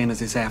know, seeing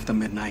as it's after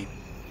midnight.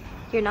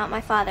 You're not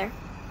my father.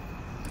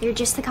 You're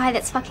just the guy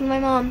that's fucking my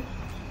mom.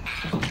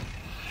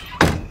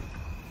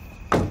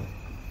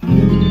 I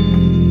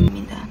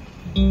mean that.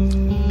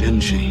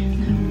 Didn't she?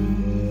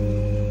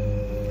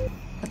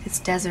 But this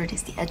desert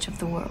is the edge of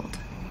the world.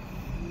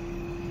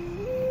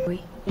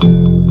 We.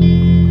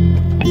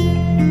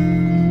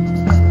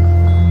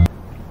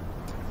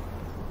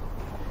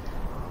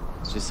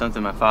 It's just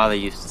something my father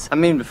used to say. I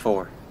mean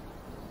before.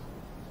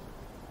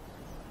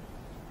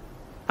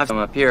 I come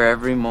up here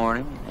every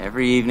morning,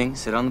 every evening,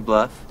 sit on the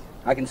bluff.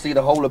 I can see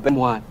the whole of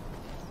what?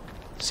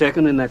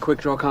 Second in that quick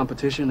draw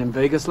competition in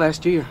Vegas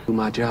last year. Do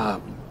my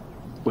job.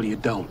 Well, you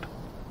don't.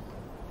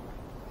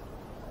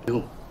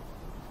 You're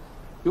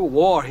a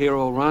war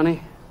hero,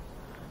 Ronnie.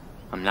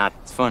 I'm not.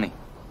 It's funny.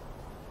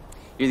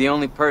 You're the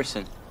only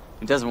person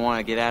who doesn't want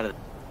to get out of it.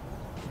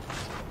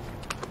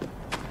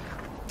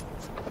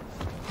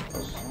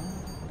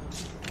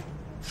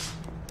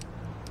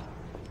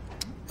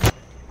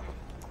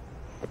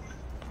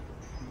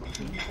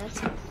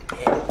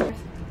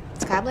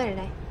 It's cobbler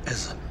today.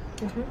 Is it?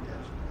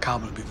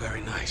 Cobbler would be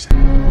very nice.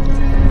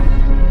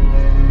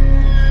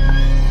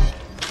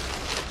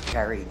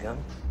 Carry a gun.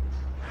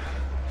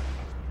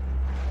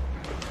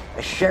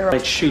 A sheriff.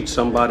 I'd shoot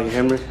somebody,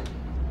 Henry.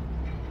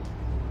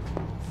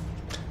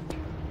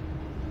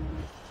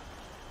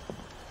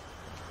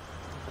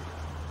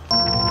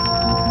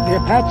 The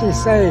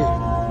Apaches say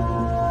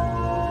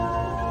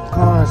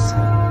because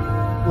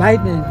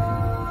lightning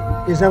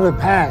is of the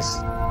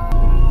past,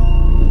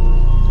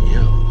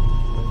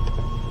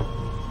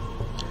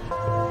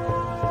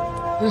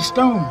 This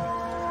stone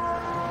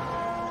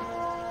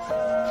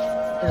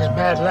is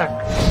bad luck.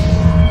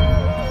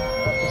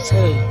 They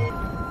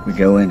say We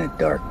go in at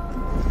dark.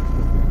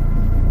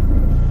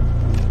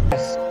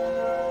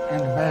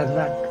 and bad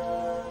luck.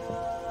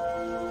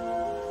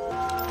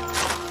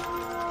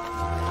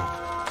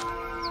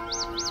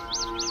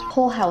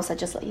 Whole house, I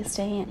just let you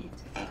stay in it.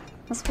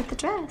 What's with the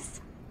dress?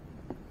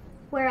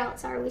 Where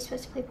else are we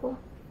supposed to play pool?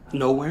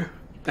 Nowhere?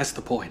 That's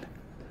the point.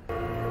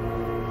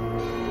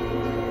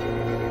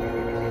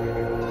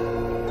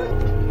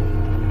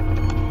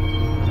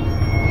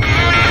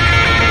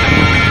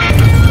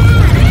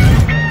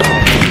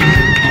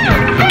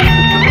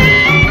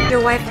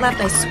 Your wife left,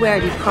 I swear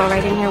you'd crawl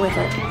right in here with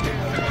her.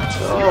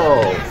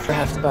 Oh, for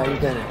half to buy you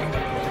dinner.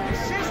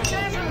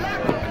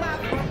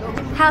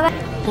 How that?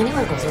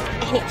 Anyone goes with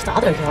any of the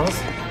other girls.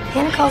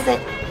 Hannah calls it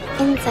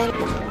inside.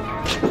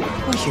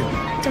 Who's you?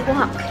 To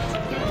walk.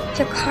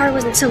 Your car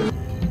wasn't so.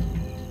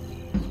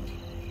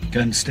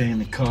 Gun stay in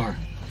the car.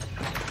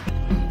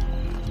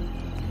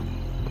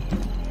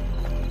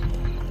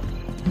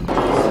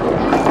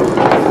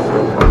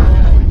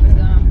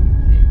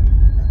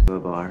 To a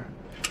bar.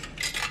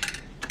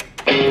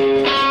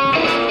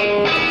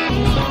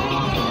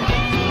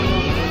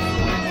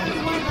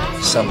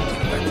 Something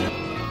went.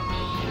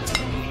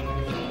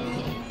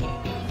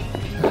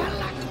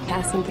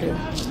 Passing through.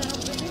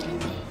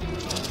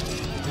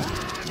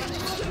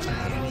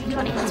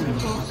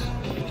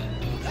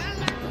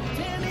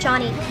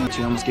 Johnny.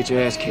 You almost get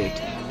your ass kicked.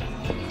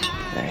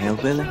 That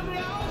hillbilly?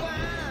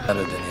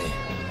 Better than a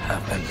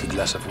half-empty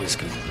glass of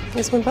whiskey.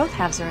 Is when both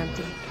halves are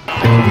empty.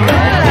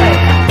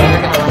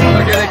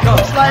 Here they come.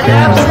 Slide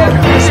down,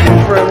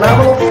 for a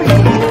nominal fee.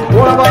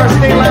 One of our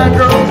state line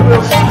girls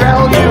will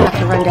straddle you. I have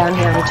to run down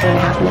here every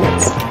 2.5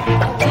 minutes.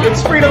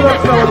 It's freedom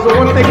of fellas, but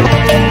one thing.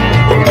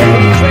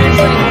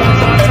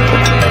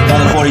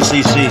 40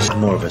 cc's.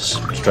 More of a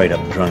straight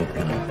up drunk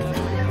than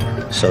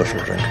a social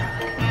drink.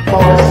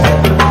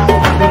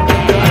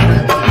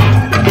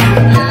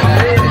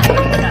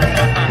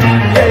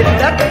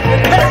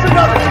 That's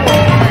another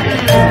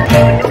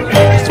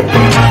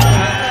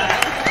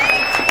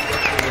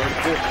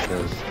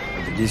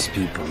These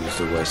people use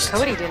the West.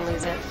 Cody didn't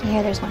lose it.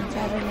 Yeah, there's one for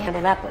every man.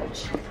 Under that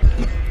bridge.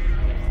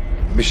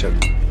 Bishop.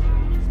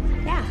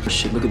 Yeah.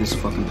 Shit, look at this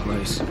fucking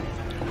place.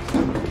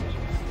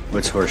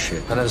 What's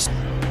horseshit?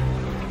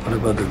 What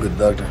about the good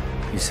doctor?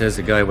 He says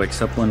the guy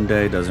wakes up one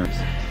day, doesn't.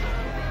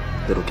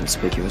 Little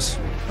conspicuous,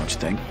 don't you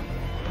think?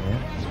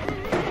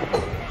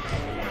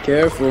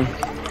 Careful.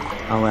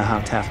 Oh, well, how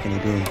tough can he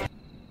be?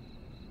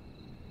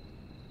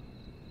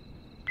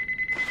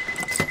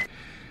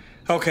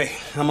 Okay,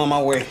 I'm on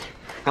my way.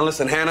 Now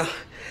listen, Hannah,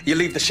 you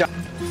leave the shop.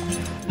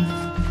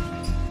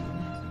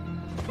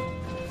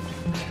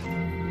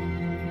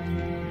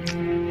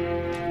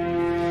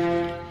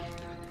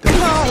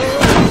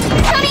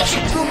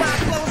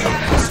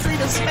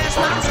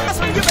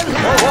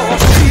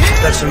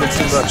 That's a little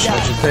too much,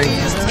 don't you think?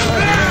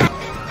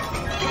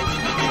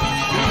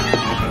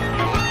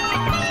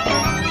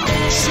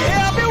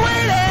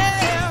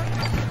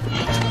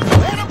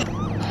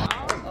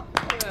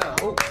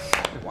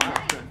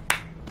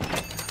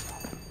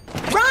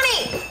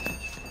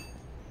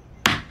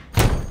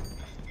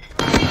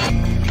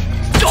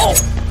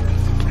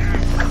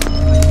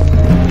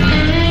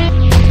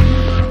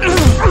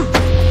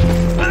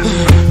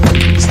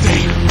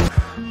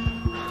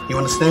 You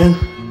understand?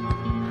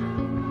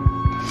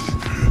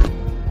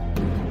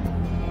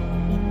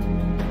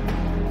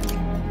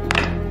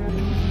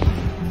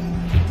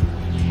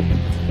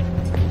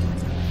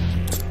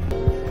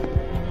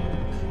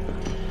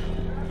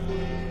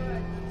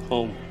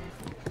 Home.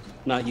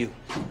 Not you.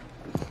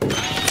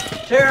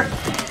 Chair.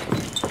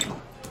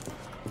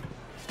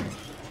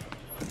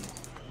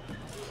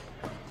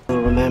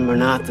 We'll remember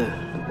not the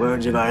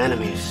words of our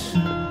enemies.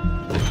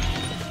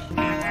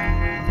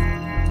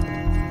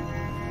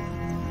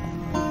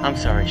 I'm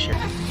sorry, Sheriff.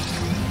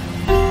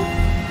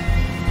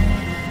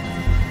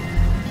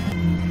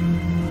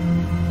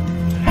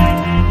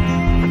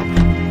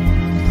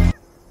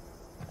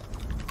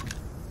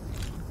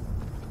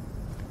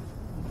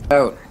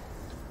 Out.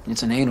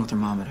 It's an anal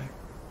thermometer.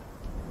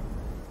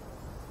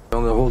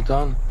 On the whole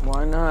town?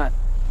 Why not?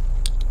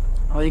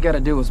 All you gotta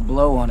do is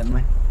blow on it,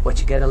 man.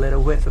 What, you get a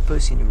little whiff of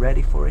pussy and you're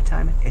ready for it,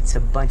 Timon? It's a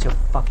bunch of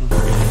fucking...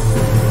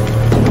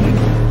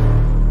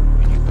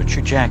 Put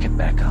your jacket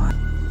back on.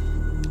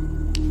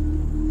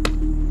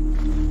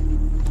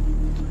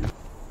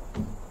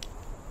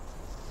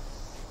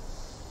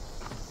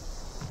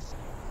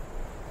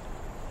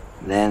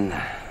 Then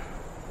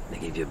they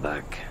give you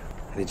back.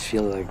 And it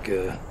feel like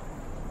it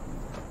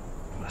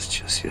was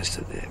just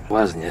yesterday. It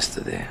wasn't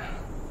yesterday.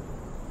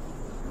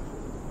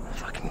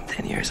 Fucking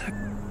 10 years ago.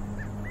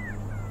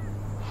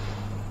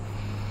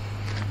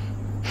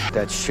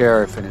 That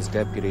sheriff and his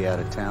deputy out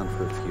of town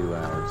for a few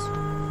hours.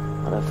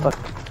 What the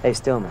fuck? Hey,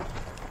 Stillman.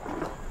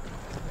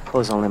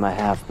 Close only my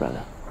half,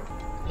 brother.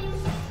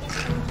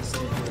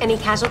 Any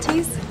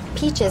casualties?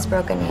 Peaches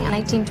broke a knee in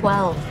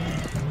 1912.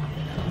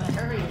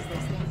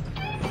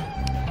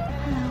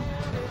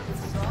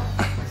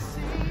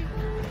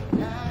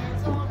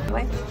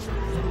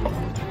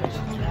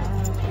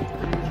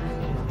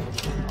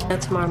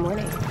 Tomorrow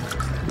morning.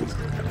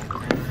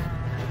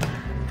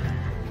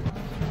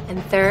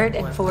 And third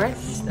and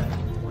fourth,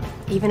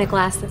 even a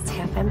glass that's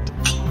half empty.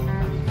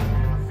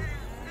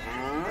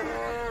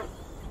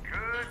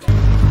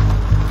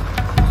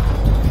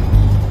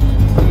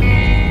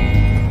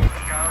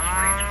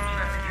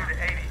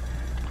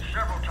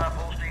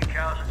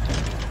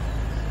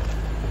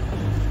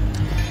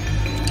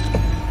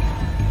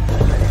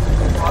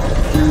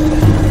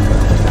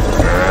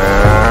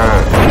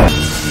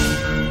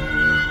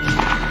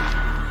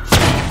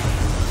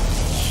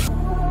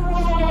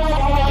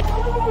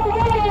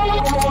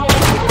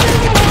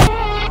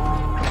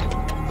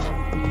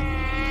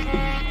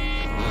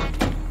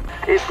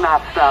 It's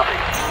not stopping.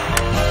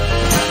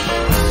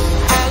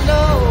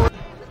 Hello.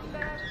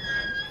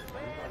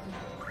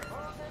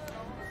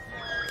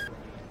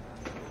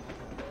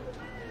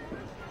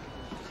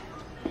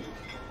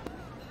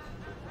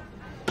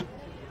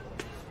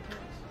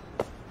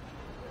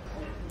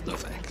 No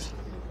thanks.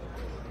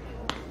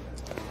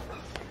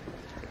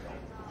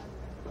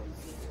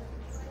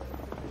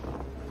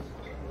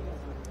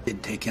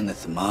 Did take in the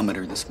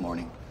thermometer this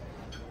morning.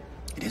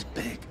 It is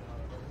big.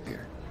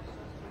 Here.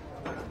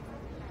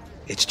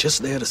 It's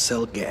just there to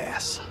sell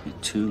gas. You're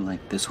two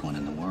like this one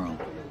in the world.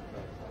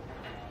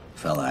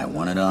 Fella I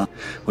wanted on.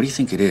 What do you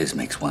think it is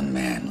makes one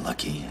man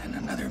lucky and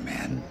another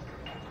man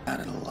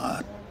out of the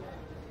lot?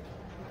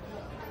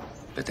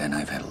 But then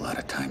I've had a lot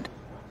of time to...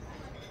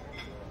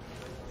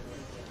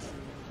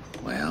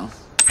 Well,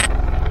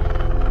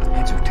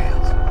 heads or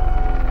tails?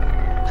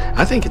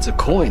 I think it's a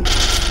coin.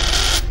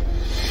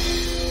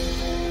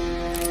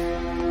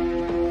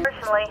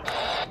 Personally.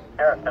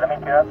 Sheriff, did I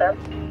meet you out there?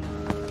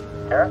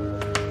 Sheriff?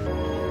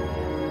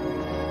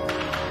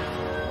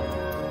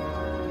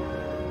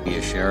 Be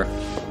a sheriff.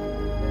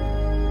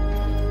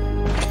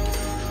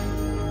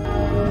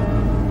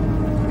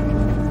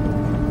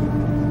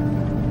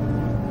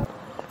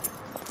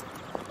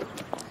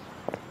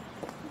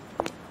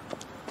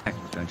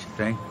 Don't you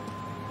think?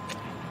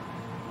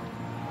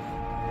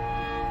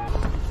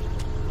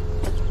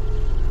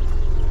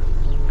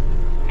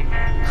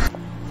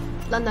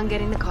 London,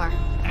 get in the car.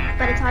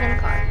 But it's not in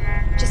the car.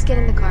 Just get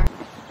in the car.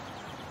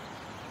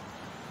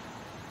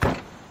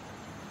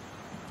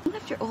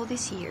 After all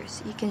these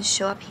years, you can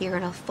show up here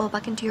and I'll fall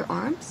back into your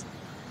arms?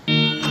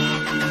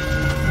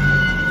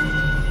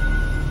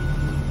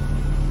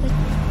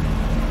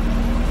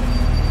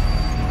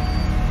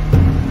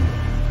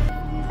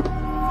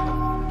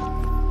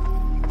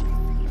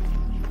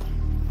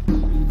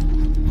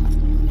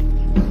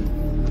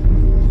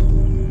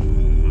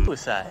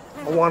 Suicide.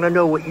 I want to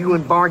know what you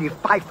and Barney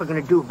Fife are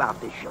going to do about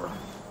this, Sheriff.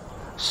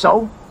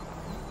 So?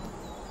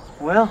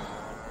 Well,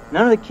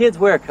 none of the kids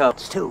wear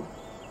cups, too.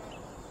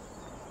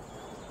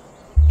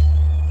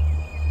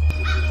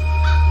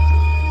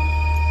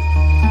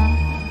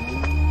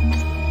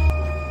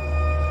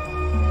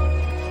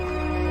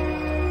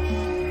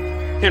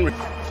 Henry,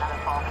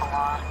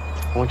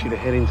 I want you to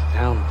head into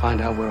town and find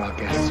out where our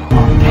guests are.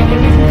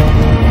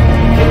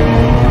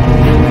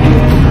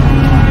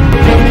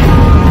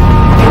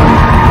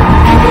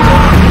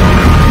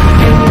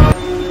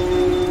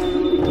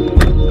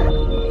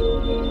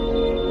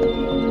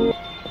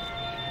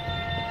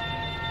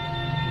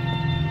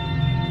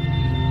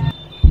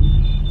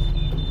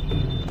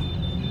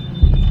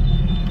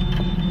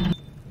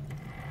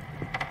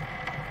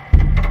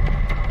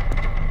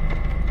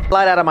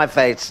 Light out of my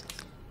face.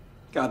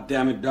 God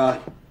damn it, Doc.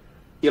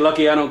 You're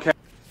lucky I don't care.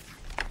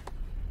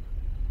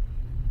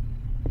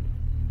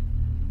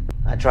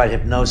 I tried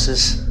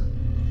hypnosis,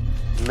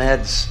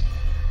 meds,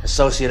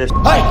 associative.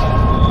 Hey!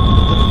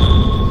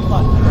 Come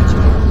on,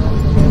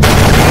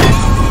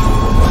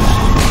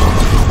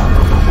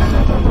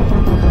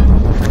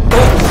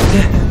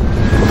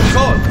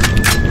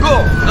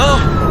 Go! No!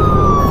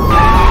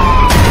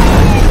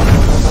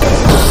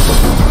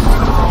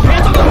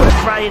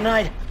 Friday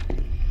night.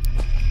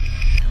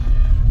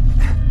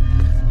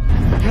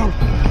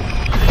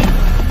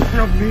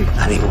 Help me.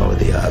 I mean, what were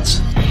the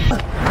odds?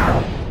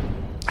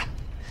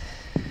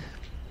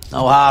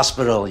 No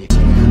hospital.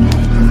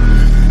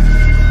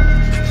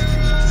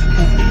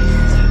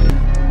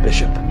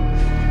 Bishop.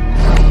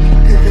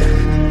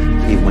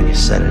 Even when you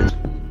said it,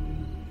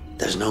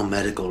 there's no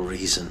medical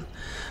reason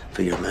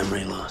for your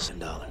memory loss in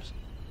dollars.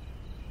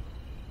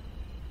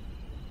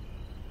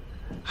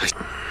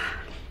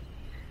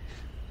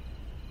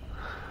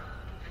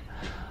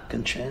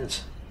 Good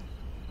chance.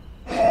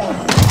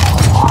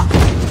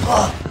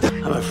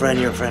 I'm afraid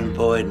your friend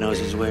Boyd knows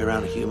his way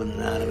around human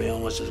anatomy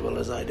almost as well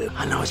as I do.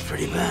 I know it's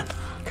pretty bad.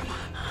 Come on.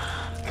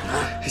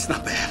 It's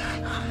not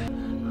bad.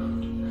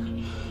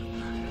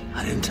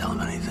 I didn't tell him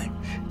anything.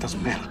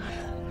 Doesn't matter.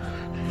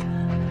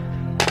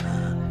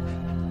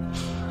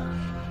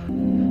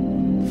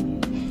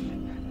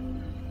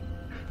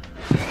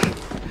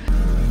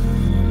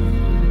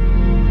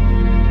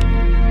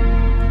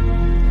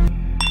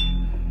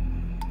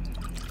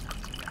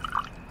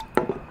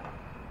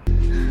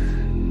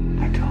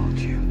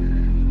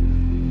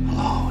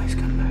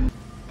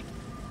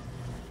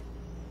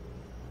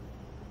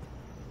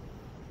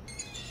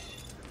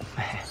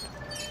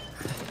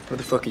 Where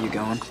the fuck are you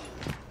going?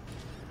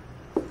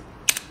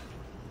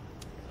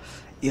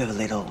 You have a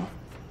little...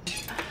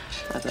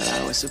 I thought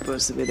I was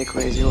supposed to be the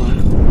crazy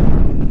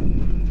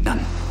one.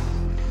 Done.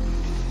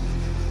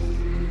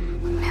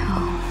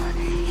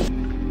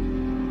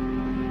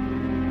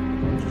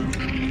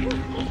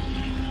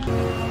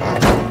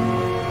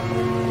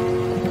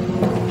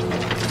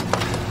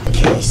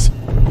 Case.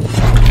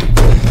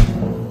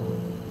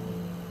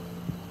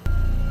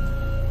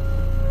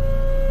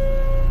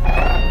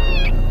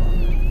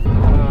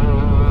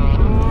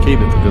 Keep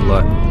it for good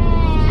luck.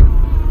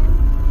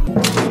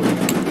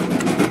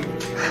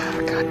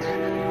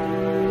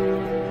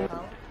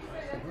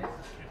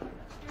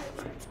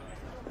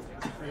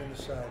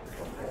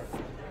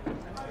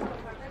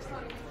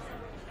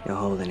 You're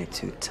holding it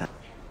too tight.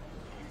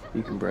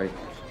 You can break.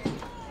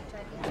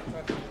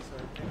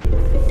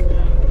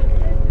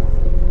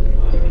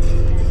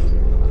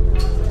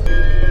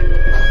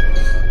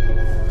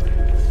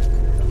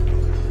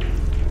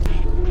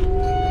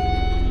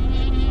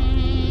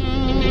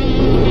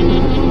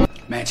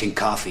 Matching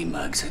coffee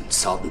mugs and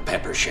salt and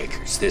pepper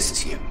shakers. This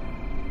is you.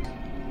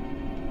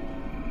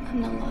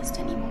 I'm not lost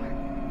anymore.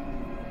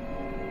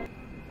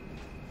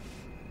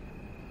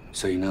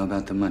 So you know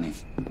about the money?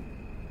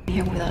 I'm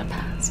here without a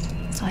past,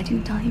 so I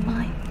didn't tell you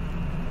mine.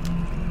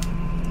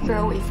 You're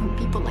away from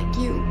people like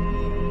you.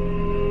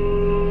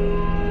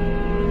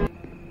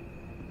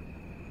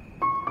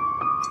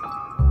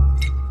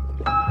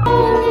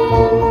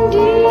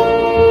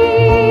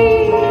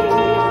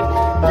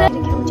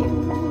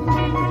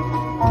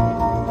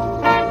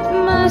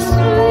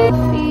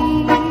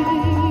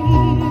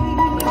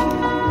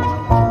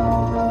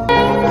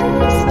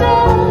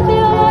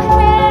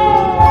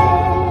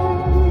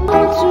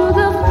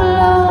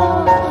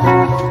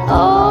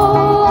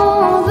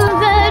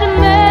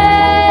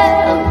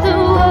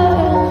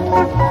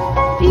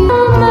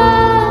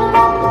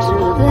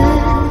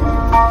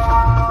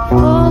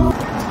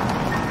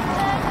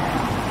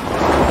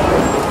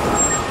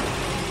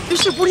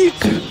 Bishop, what are you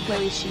doing?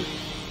 Where is she?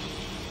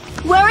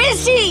 Where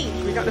is she?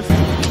 We got the...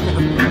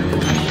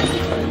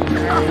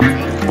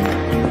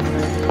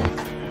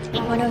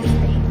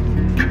 103.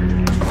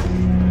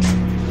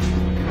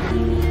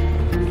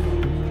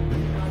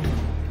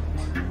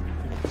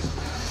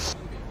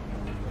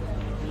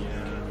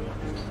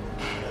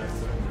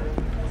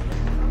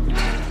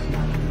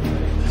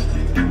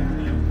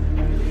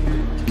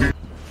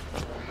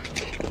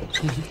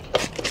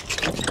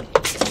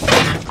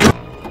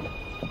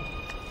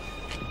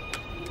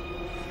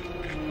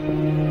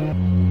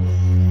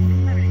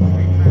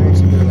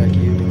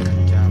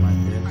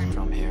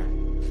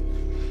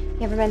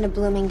 You ever been to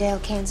Bloomingdale,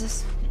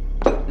 Kansas?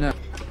 No.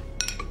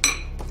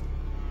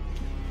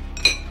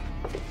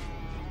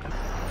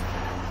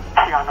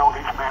 I know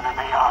these men and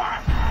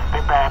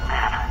they bad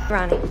men.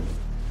 Ronnie.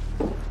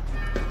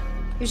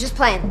 He was just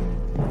playing.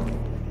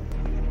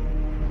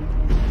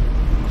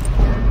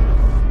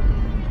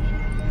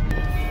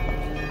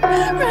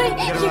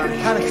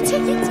 Ronnie, you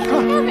take it.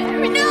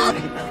 No!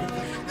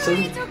 It's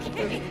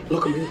okay.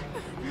 Look at me.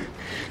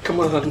 Come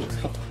on.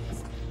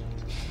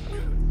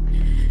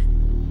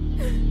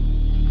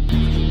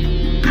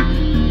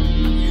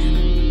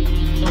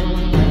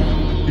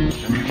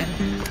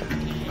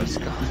 Let's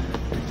go.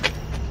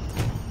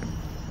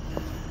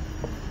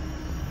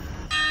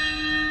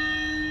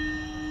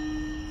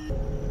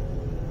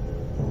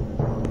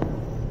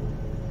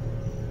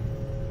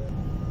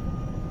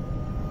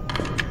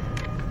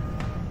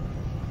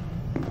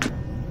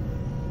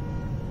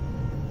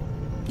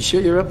 You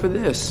sure you're up for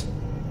this?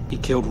 He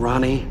killed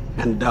Ronnie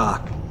and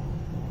Doc.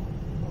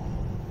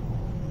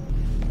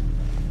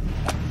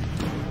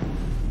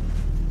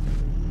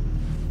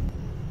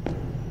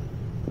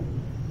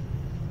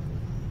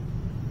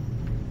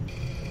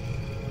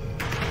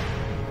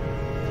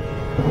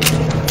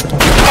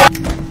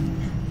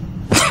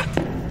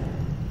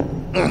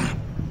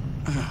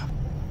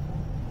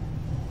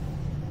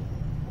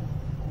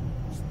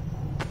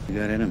 You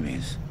got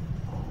enemies.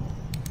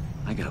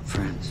 I got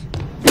friends.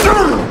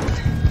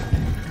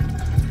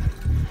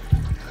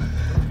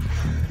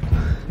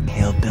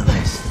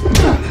 Hillbillies.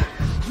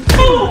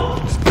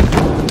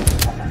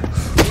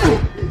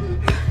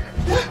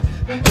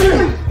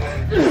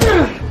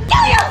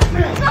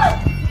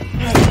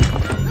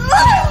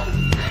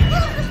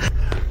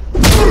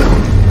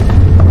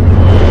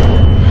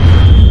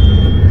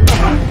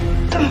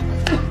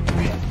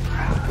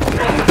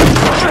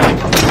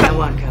 No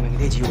one coming,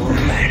 did you, old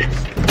man?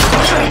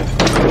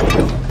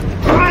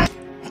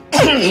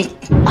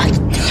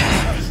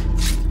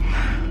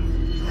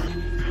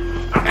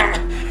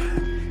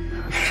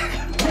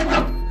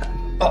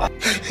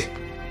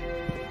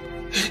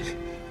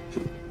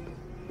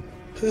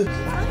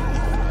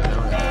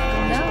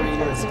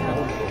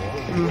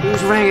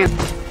 Who's ringing?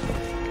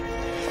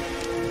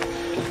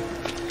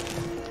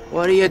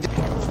 What are you doing?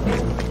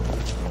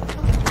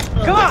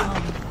 Come on!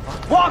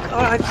 Walk!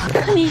 All right.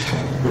 Honey.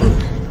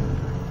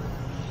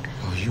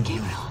 Oh, you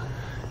will.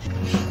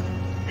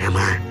 Am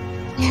I?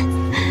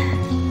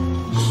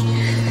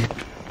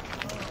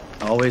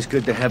 All Always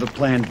good to have a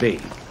plan B.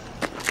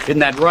 Isn't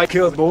that right?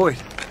 Killed Boyd.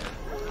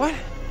 What?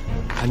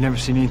 I've never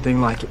seen anything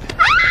like it.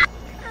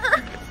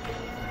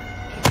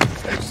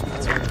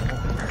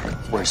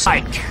 We're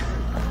psych.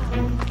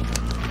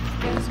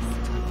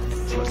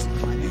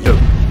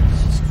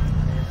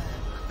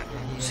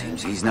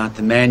 Seems he's not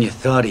the man you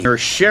thought he. Your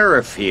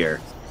sheriff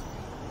here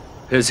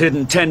has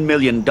hidden $10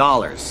 million.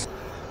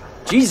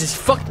 Jesus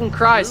fucking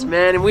Christ,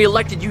 man, and we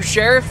elected you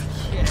sheriff?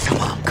 Come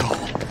on, Cole.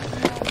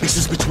 This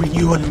is between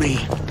you and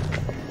me.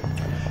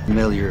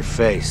 Familiar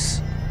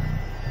face.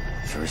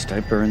 First I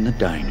burned the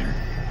diner.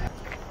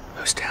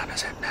 Whose town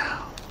is it now?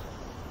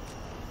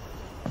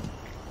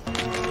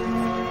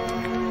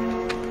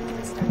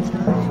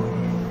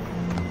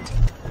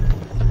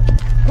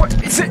 What?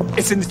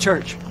 It's in the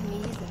church.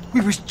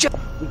 We was just...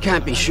 We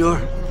can't be sure.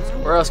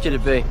 Where else could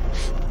it be?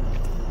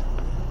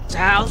 It's a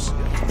house.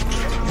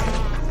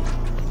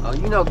 Oh,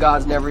 you know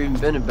God's never even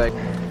been in Baker.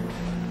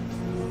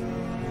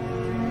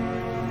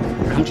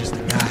 I'm just a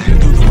guy who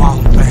do the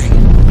wrong thing.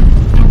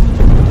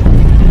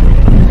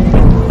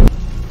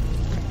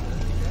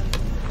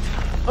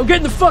 I'm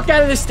getting the fuck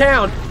out of this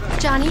town!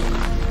 Johnny?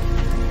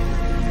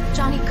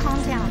 Johnny, calm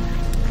down.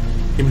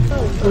 Give me the...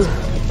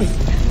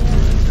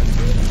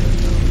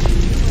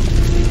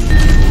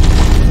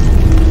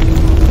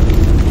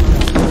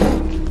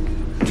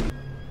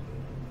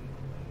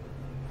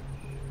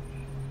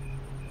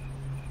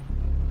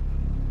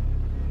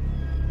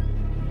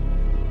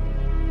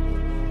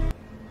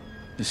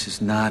 This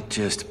is not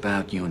just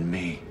about you and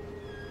me.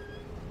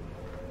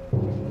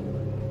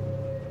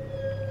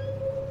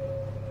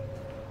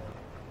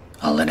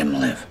 I'll let him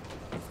live.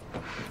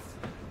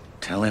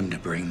 Tell him to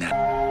bring that.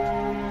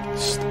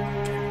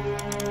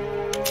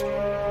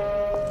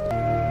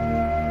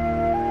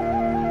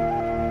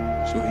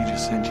 So he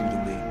just sent you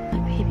to me. My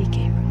baby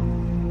Gabriel.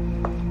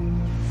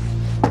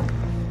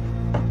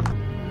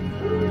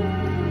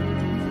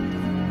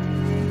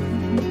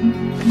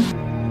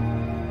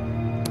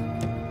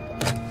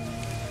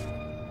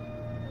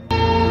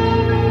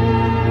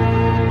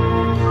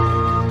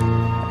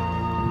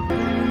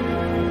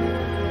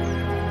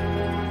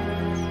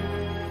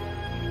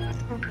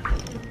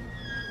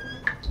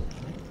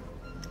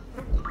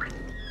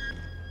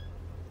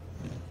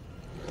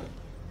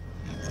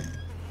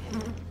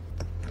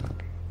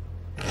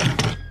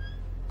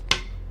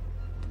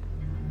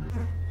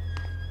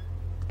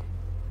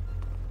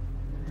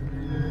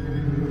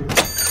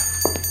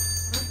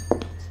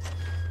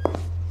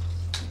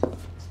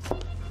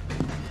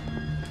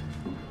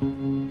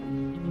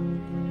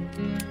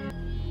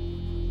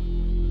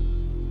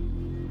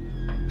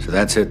 So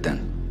that's it then.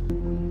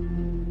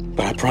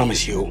 But I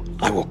promise you,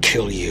 I will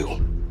kill you.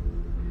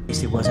 At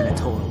least it wasn't a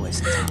total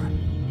waste of time.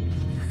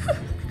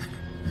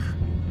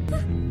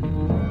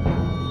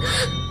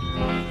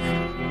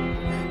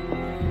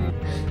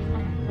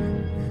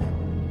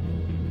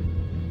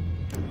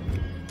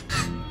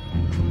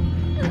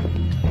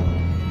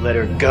 Let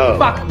her go.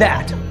 Fuck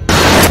that!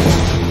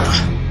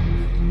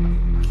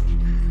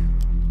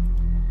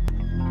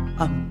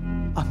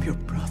 I'm your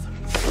brother.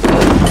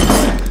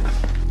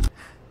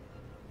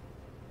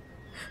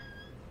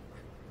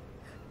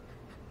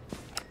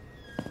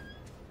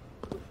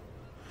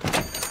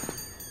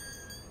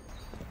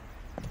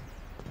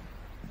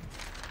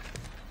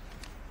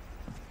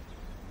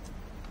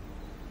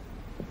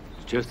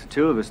 It's just the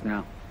two of us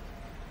now.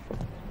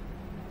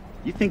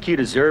 You think you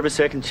deserve a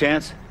second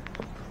chance?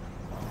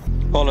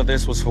 All of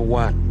this was for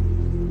what?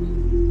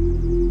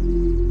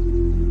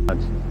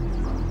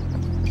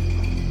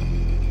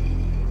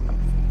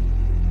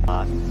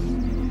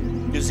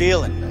 New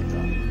Zealand, I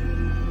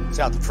thought.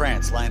 South of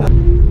France, line up.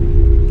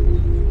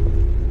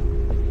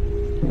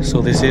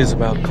 So this is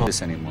about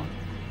this anymore.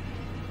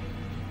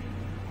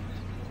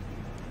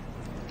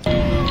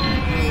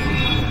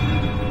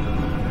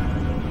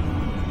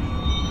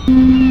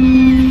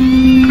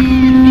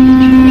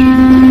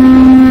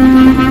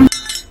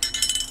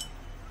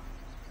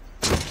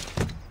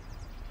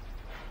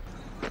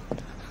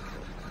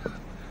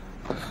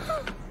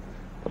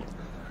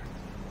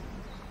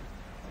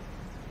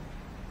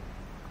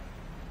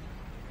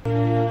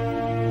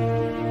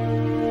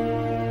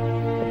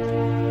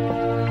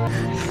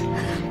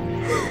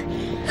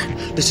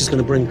 This is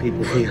gonna bring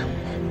people here.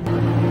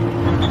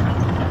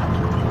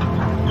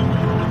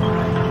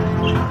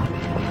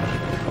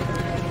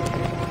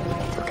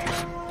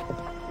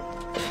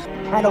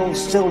 That old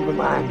silver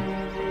mine.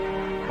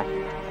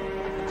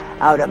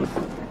 Out of...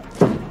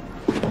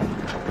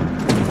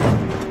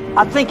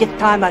 I think it's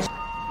time I...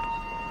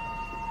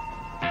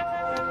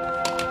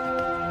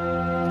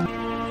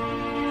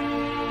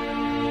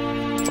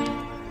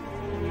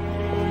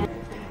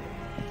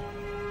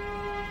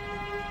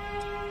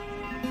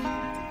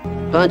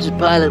 Pontius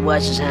Pilate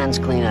washed his hands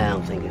clean, I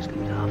don't think it's good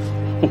enough.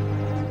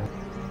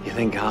 You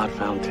think God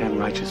found 10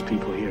 righteous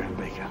people here in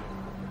Baker?